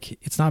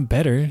not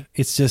better.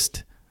 It's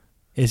just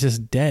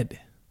dead.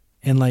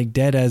 And like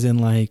dead as in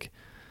like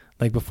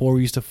before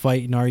we used to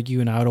fight and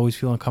argue and I would always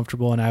feel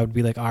uncomfortable and I would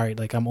be like, all right,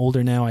 like I'm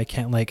older now. I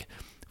can't like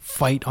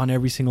fight on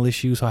every single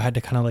issue. So I had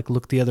to kind of like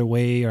look the other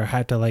way, or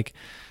had to like,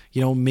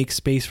 make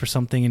space for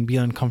something and be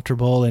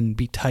uncomfortable and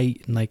be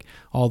tight and like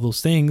all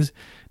those things.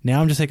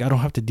 Now I'm just like, I don't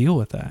have to deal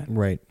with that.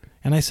 Right.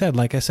 And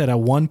like I said, at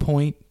one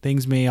point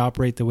things may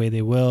operate the way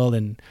they will,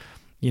 and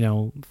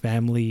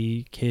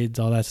family, kids,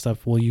 all that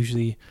stuff will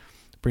usually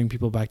bring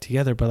people back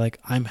together. But like,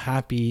 I'm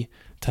happy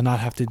to not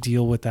have to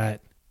deal with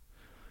that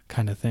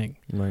kind of thing.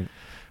 Right.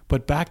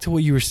 But back to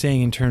what you were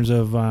saying in terms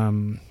of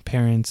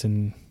parents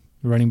and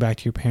running back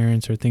to your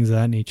parents or things of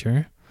that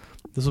nature.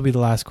 This will be the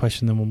last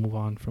question, then we'll move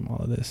on from all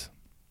of this.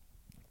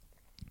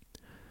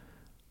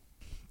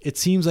 It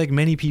seems like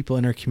many people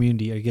in our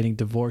community are getting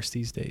divorced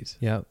these days.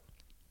 Yeah.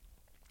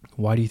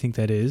 Why do you think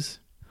that is?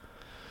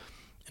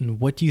 And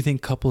what do you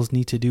think couples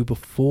need to do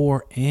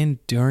before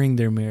and during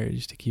their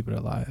marriage to keep it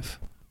alive?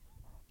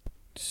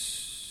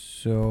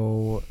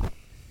 So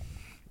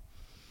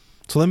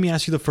let me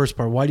ask you the first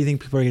part. Why do you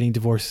think people are getting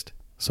divorced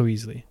so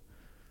easily?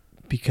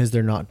 Because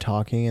they're not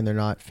talking and they're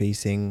not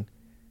facing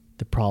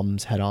the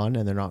problems head on,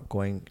 and they're not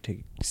going to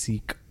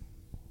seek,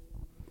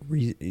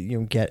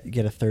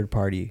 get a third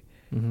party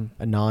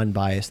a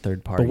non-biased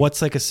third party. But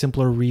what's like a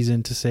simpler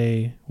reason to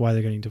say why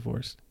they're getting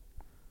divorced?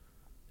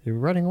 They're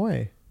running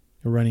away.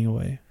 They're running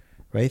away.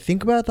 Right?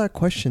 Think about that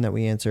question that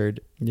we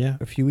answered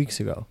a few weeks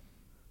ago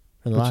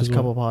in the last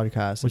couple of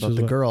podcasts about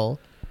the girl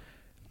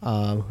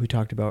who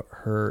talked about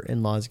her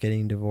in-laws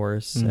getting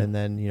divorced and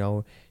then, you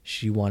know,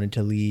 she wanted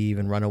to leave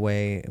and run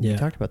away. And we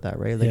talked about that,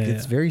 right? Like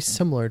it's very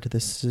similar to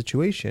this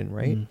situation,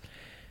 right?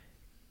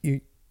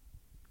 You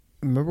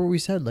remember we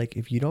said, like,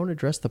 if you don't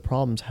address the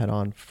problems head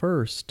on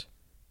first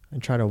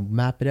and try to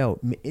map it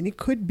out, and it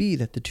could be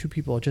that the two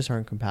people just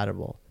aren't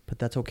compatible, but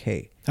that's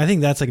okay. I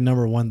think that's like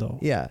number one though.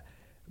 Yeah.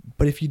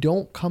 But if you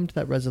don't come to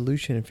that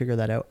resolution and figure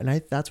that out,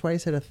 and that's why I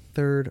said a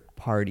third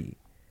party,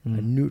 a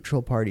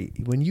neutral party.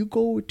 When you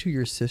go to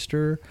your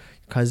sister,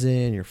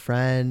 cousin, your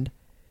friend,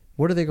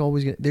 what are they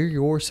always going to, they're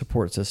your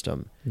support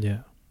system. Yeah.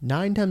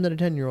 9 times out of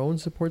 10, your own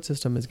support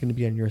system is going to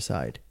be on your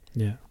side.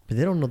 Yeah. But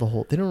they don't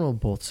know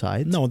both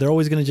sides. No, they're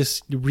always going to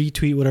just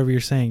retweet whatever you're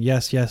saying.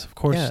 Yes, of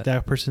course.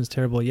 That person's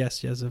terrible.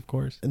 Yes, of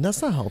course. And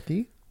that's not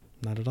healthy.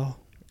 Not at all.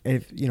 And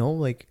if, you know,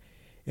 like,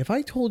 if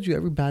I told you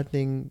every bad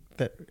thing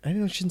that, I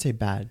shouldn't say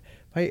bad.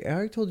 If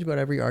I told you about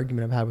every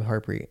argument I've had with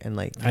Harpreet and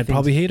like, I'd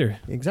probably hate her.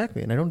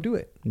 Exactly. And I don't do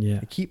it. Yeah.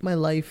 I keep my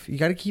life. You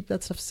got to keep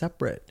that stuff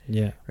separate.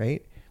 Yeah.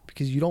 Right.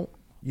 Because you don't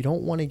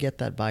want to get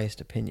that biased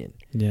opinion.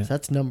 Yeah. So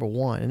that's number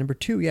one. And number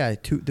two,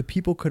 the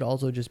people could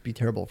also just be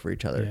terrible for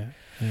each other.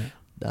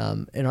 Yeah.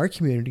 In our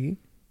community,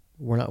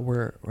 we're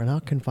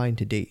not confined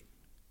to date.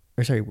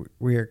 Or sorry,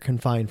 we're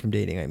confined from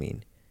dating. I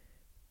mean,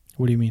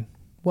 what do you mean?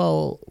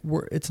 Well,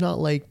 it's not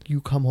like you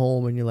come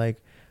home and you're like,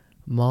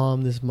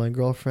 Mom, this is my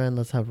girlfriend.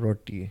 Let's have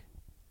roti.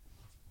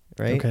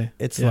 Right? Okay.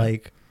 It's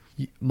like,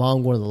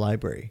 Mom, go to the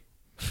library.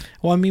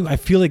 Well, I mean, I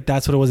feel like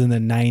that's what it was in the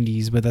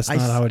 90s, but that's not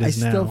how it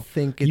is now. I still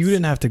think you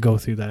didn't have to go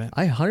through that.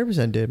 I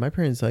 100% did. My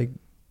parents like...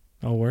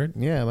 Oh, word?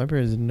 Yeah, my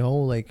parents know,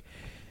 like...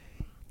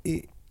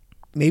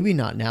 maybe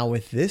not now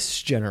with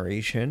this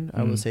generation.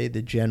 I would say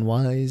the Gen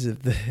Ys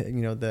of the,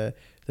 you know, the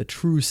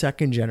true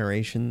second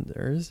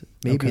generationers.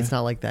 Maybe it's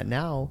not like that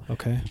now.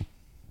 Okay.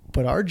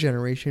 But our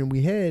generation,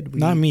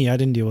 not me. I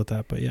didn't deal with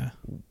that, but yeah.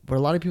 But a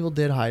lot of people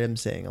did hide them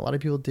saying. A lot of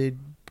people did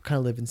kind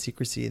of live in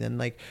secrecy. And then,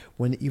 like,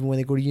 when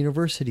they go to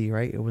university,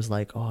 right? It was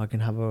like, oh, I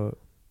can have a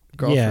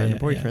girlfriend, a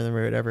boyfriend,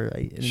 or whatever.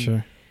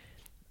 Sure.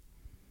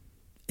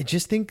 I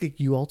just think that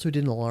you also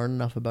didn't learn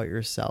enough about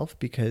yourself,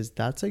 because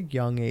that's a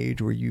young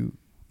age where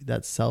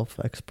that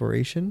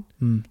self-exploration.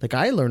 Like,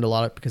 I learned a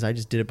lot because I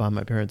just did it behind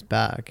my parents'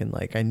 back, and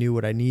like I knew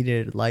what I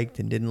needed, liked,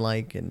 and didn't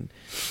like. And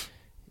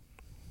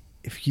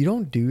if you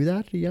don't do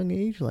that at a young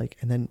age, like,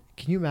 and then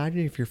can you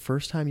imagine if your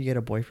first time you get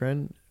a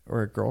boyfriend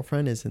or a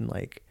girlfriend is in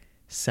like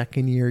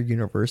second year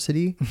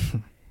university?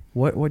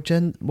 what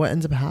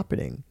ends up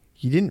happening?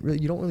 You don't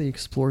really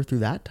explore through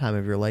that time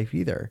of your life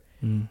either.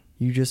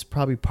 You just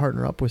probably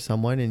partner up with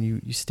someone and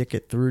you stick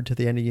it through to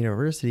the end of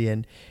university.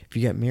 And if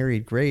you get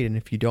married, great. And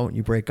if you don't,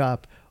 you break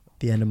up.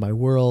 The end of my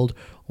world.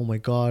 Oh my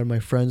God, my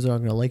friends are not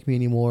going to like me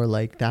anymore.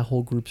 Like, that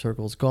whole group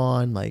circle's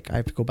gone. Like, I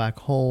have to go back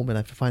home and I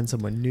have to find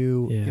someone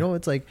new. Yeah. You know,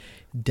 it's like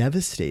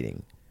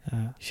devastating.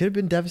 You should have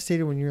been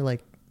devastated when you're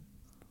like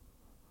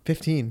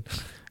 15.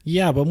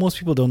 Yeah, but most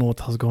people don't know what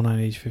the hell's going on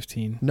at age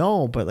 15.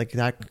 No, but like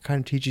that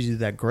kind of teaches you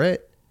that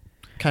grit.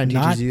 Kind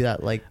of teaches you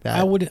that, like,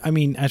 that.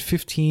 At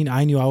 15,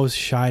 I knew I was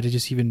shy to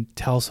just even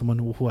tell someone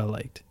who I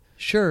liked.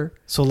 Sure.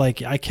 So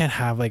like, I can't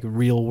have like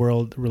real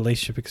world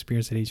relationship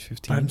experience at age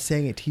 15. But I'm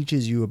saying it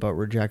teaches you about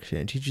rejection.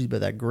 It teaches you about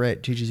that grit.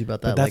 It teaches you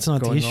about that. But that's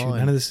not the issue.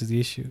 None of this is the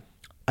issue.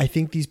 I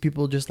think these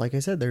people, just like I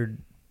said, they're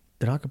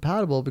not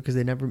compatible because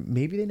they never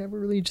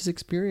really just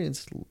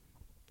experienced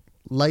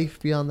life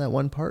beyond that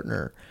one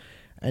partner.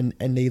 And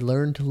they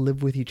learn to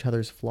live with each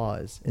other's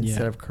flaws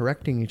instead of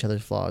correcting each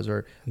other's flaws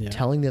or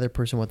telling the other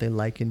person what they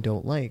like and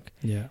don't like.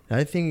 Yeah.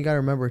 Another thing you got to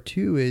remember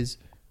too is,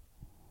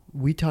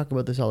 we talk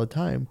about this all the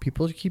time.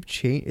 People keep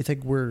change. It's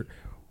like we're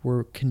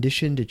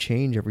conditioned to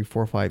change every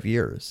 4 or 5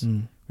 years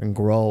and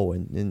grow,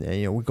 and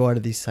you know, we go out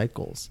of these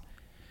cycles.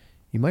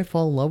 You might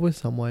fall in love with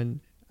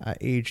someone at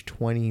age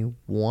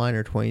 21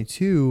 or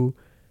 22,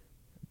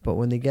 but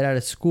when they get out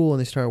of school and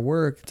they start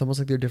work, it's almost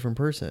like they're a different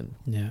person.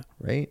 Yeah.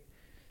 Right.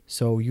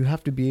 So you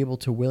have to be able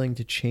to willing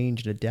to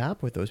change and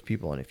adapt with those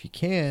people, and if you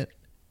can't,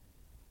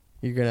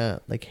 you're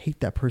gonna like hate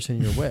that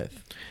person you're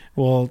with.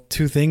 Well,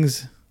 two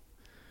things.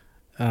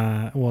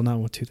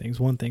 Not two things.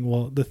 One thing.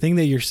 Well, the thing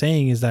that you're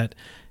saying is that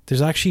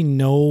there's actually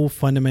no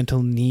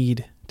fundamental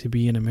need to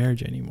be in a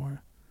marriage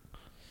anymore.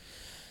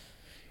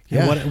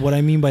 Yeah. And what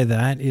I mean by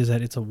that is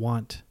that it's a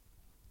want.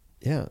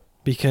 Yeah.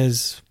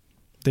 Because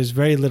there's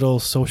very little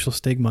social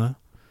stigma.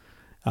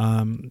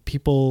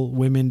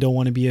 Women don't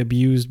want to be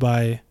abused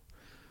by,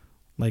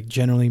 like,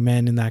 generally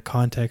men in that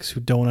context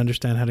who don't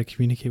understand how to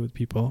communicate with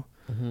people.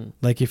 Mm-hmm.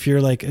 Like, if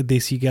you're like a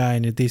Desi guy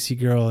and a Desi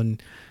girl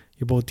and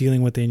you're both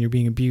dealing with it and you're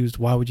being abused,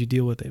 why would you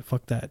deal with it?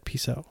 Fuck that.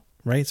 Peace out.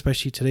 Right?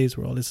 Especially today's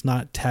world. It's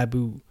not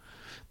taboo.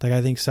 Like,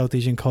 I think South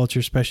Asian culture,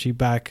 especially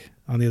back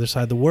on the other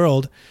side of the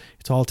world,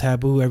 it's all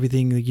taboo.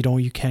 Everything,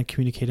 you can't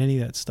communicate any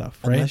of that stuff,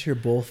 right? Unless you're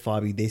both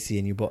Fabi Desi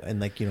and you both, and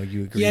like, you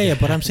agree. Yeah.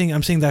 But I'm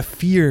saying that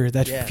fear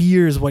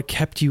is what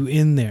kept you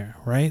in there,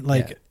 right?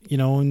 Like,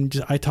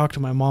 and I talk to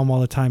my mom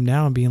all the time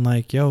now and being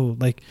like, yo,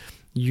 like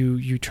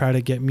you try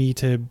to get me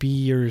to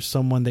be or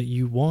someone that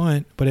you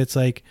want, but it's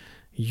like,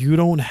 you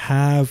don't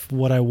have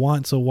what I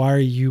want. So why are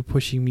you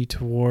pushing me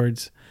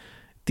towards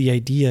the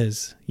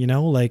ideas,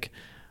 like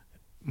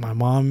my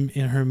mom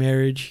in her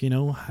marriage,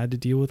 had to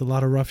deal with a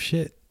lot of rough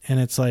shit. And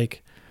it's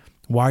like,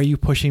 why are you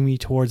pushing me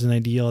towards an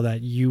ideal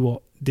that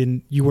you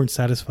weren't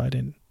satisfied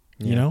in,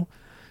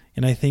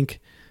 And I think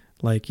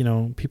like,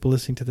 people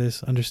listening to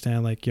this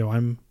understand like, yo,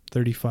 I'm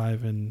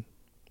 35 and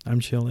I'm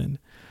chilling.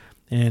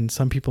 And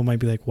some people might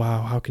be like,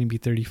 wow, how can you be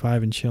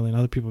 35 and chilling?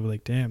 Other people will be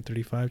like, damn,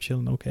 35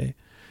 chilling. Okay.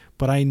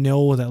 But I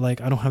know that like,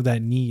 I don't have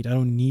that need. I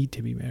don't need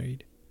to be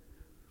married.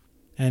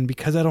 And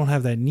because I don't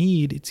have that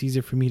need, it's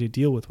easier for me to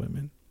deal with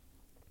women.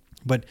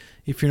 But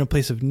if you're in a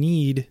place of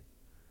need,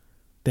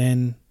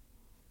 then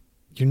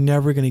you're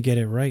never going to get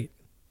it right.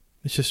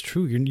 It's just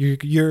true.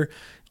 You're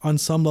on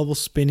some level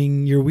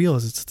spinning your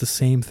wheels. It's the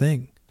same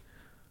thing.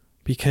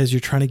 Because you're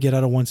trying to get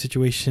out of one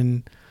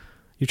situation.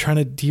 You're trying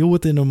to deal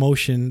with an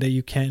emotion that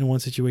you can't in one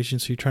situation.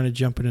 So you're trying to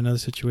jump in another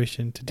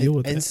situation to deal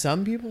with it. And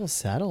some people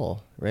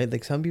settle, right?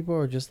 Like some people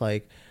are just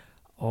like,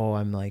 oh,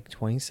 I'm like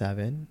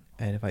 27.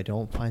 And if I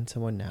don't find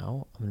someone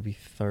now, I'm going to be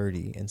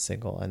 30 and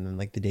single. And then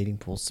like the dating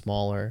pool's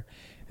smaller.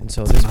 And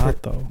so it's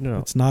not though. No,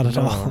 it's not at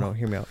all. No,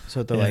 hear me out.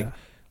 So they're like,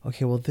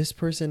 okay, well, this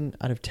person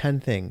out of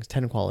 10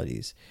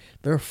 qualities,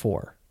 there are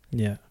 4.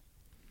 Yeah.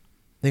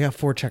 They got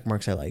 4 check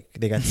marks I like.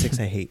 They got 6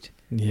 I hate.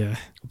 Yeah.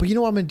 But you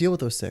know what? I'm going to deal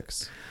with those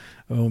 6.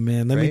 Oh,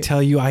 man. Let me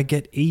tell you, I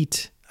get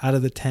 8 out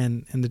of the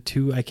 10 and the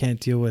 2 I can't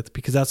deal with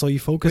because that's all you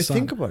focus on. But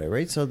think about it,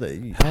 right? So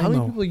how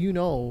many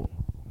people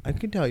I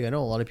can tell you, I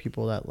know a lot of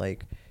people that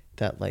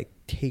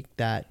take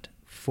that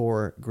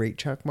 4 great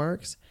check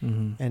marks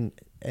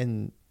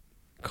and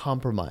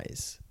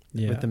compromise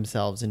with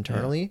themselves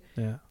internally.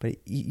 Yeah. But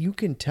you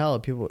can tell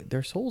people,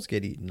 their souls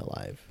get eaten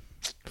alive.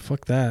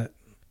 Fuck that.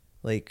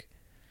 Like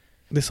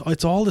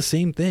it's all the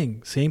same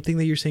thing. Same thing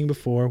that you're saying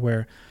before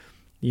where,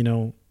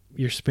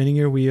 you're spinning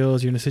your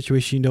wheels. You're in a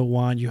situation you don't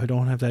want. You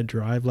don't have that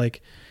drive.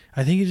 Like,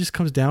 I think it just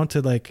comes down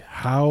to like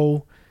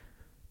how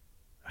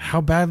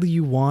badly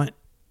you want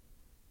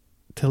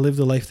to live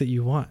the life that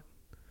you want.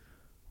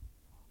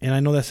 And I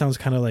know that sounds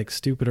kind of like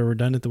stupid or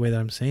redundant the way that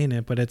I'm saying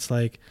it, but it's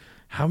like,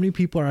 how many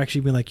people are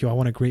actually being like, yo, I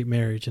want a great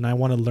marriage and I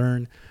want to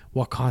learn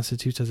what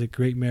constitutes as a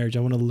great marriage.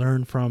 I want to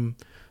learn from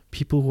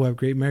people who have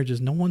great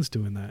marriages. No one's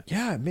doing that.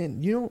 Yeah,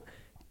 man.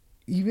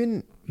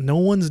 Even no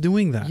one's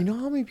doing that. You know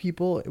how many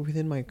people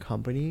within my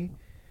company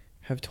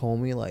have told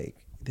me like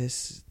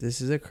this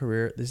is a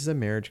career, this is a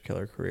marriage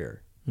killer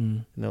career.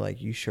 And they're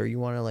like, you sure you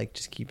want to like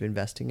just keep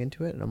investing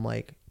into it? And I'm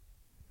like,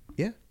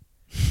 yeah.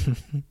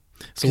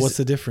 So what's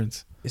the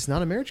difference? It's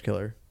not a marriage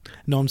killer.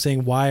 No, I'm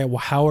saying why?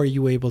 How are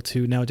you able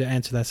to now to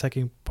answer that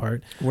second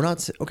part? We're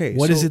not okay.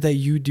 What is it that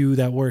you do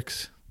that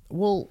works?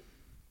 Well,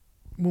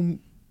 when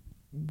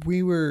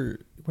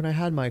I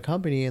had my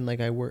company and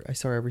like I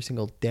started every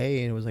single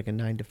day and it was like a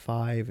 9 to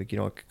 5. Like,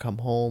 I could come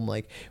home.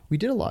 Like we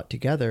did a lot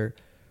together,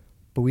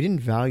 but we didn't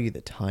value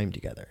the time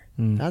together.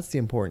 That's the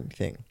important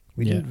thing.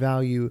 We didn't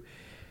value.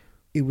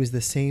 It was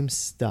the same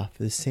stuff,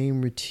 the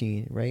same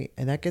routine, right?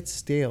 And that gets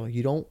stale.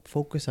 You don't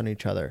focus on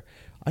each other.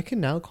 I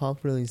can now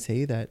confidently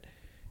say that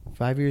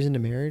 5 years into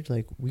marriage,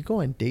 like we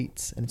go on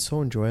dates and it's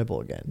so enjoyable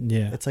again.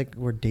 Yeah. It's like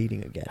we're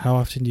dating again. How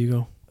often do you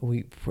go?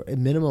 For a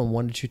minimum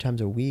 1 to 2 times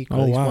a week, or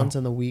at least once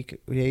on the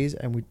weekdays,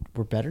 and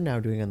we're better now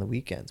doing it on the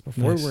weekends.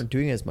 Before we weren't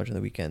doing it as much on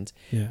the weekends.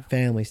 Yeah.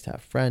 Family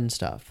stuff, friend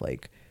stuff,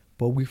 like,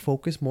 but we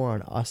focus more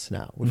on us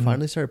now. We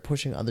finally started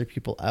pushing other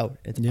people out.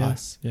 It's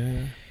us.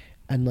 Yeah.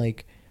 And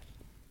like,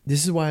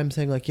 this is why I'm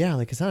saying like, yeah,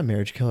 like it's not a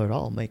marriage killer at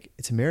all. I'm like,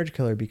 it's a marriage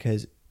killer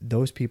because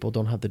those people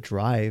don't have the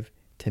drive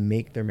to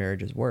make their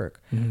marriages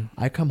work.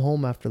 I come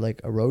home after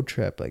like a road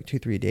trip, like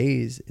 2-3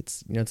 days.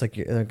 It's, it's like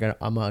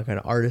I'm like an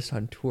artist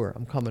on tour.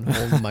 I'm coming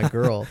home with my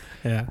girl.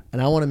 Yeah.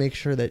 And I want to make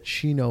sure that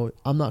she knows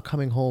I'm not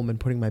coming home and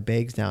putting my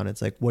bags down.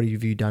 It's like, what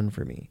have you done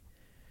for me?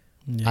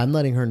 Yeah. I'm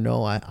letting her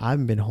know I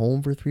haven't been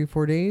home for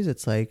 3-4 days.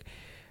 It's like,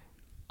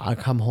 I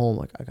come home,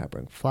 like I got to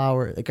bring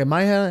flour. Like in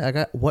my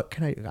head,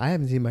 I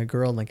haven't seen my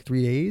girl in like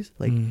 3 days.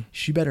 Like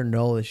she better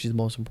know that she's the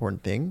most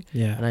important thing.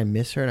 Yeah. And I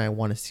miss her and I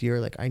want to see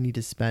her. Like I need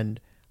to spend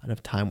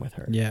enough time with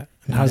her. Yeah.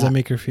 And how does that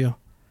make her feel?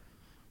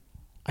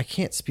 I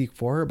can't speak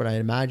for her, but I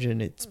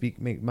imagine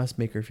must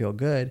make her feel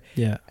good.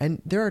 Yeah.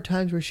 And there are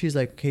times where she's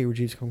like, okay,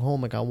 Rajiv's come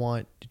home. Like I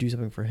want to do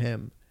something for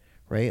him.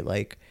 Right.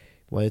 Like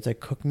whether it's like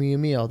cook me a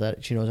meal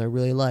that she knows I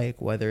really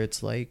like, whether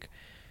it's like,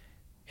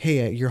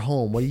 hey, you're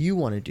home. What do you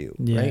want to do?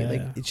 Yeah, right.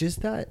 Like it's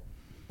just that,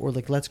 or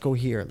like, let's go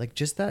here. Like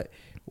just that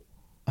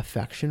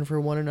affection for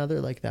one another,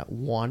 like that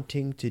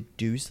wanting to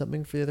do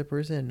something for the other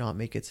person and not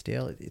make it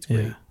stale. It's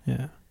great.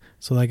 Yeah.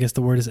 So I guess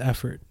the word is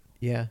effort.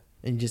 Yeah.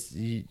 And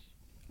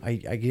I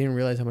didn't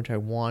realize how much I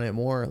want it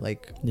more.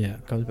 Like,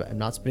 comes back. I'm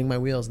not spinning my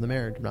wheels in the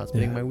marriage. I'm not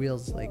spinning my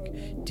wheels like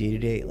day to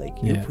day. Like,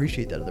 you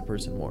appreciate that other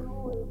person more.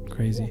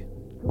 Crazy.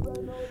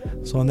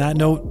 So on that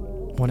note,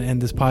 I want to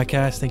end this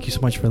podcast. Thank you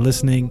so much for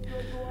listening.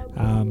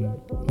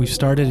 We've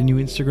started a new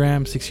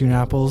Instagram, 16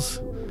 Apples.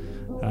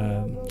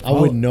 I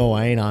wouldn't know.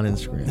 I ain't on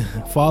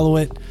Instagram. Follow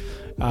it.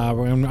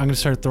 I'm going to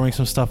start throwing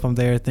some stuff on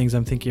there, things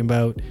I'm thinking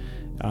about,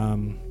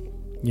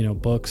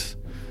 books,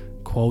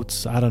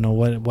 quotes. I don't know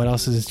what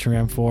else is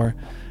Instagram for.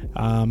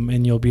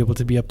 And you'll be able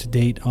to be up to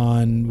date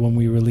on when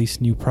we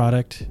release new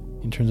product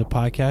in terms of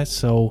podcasts.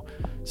 So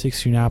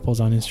 16 Apples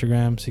on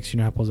Instagram,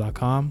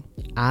 16apples.com.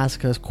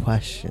 Ask us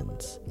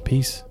questions.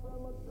 Peace.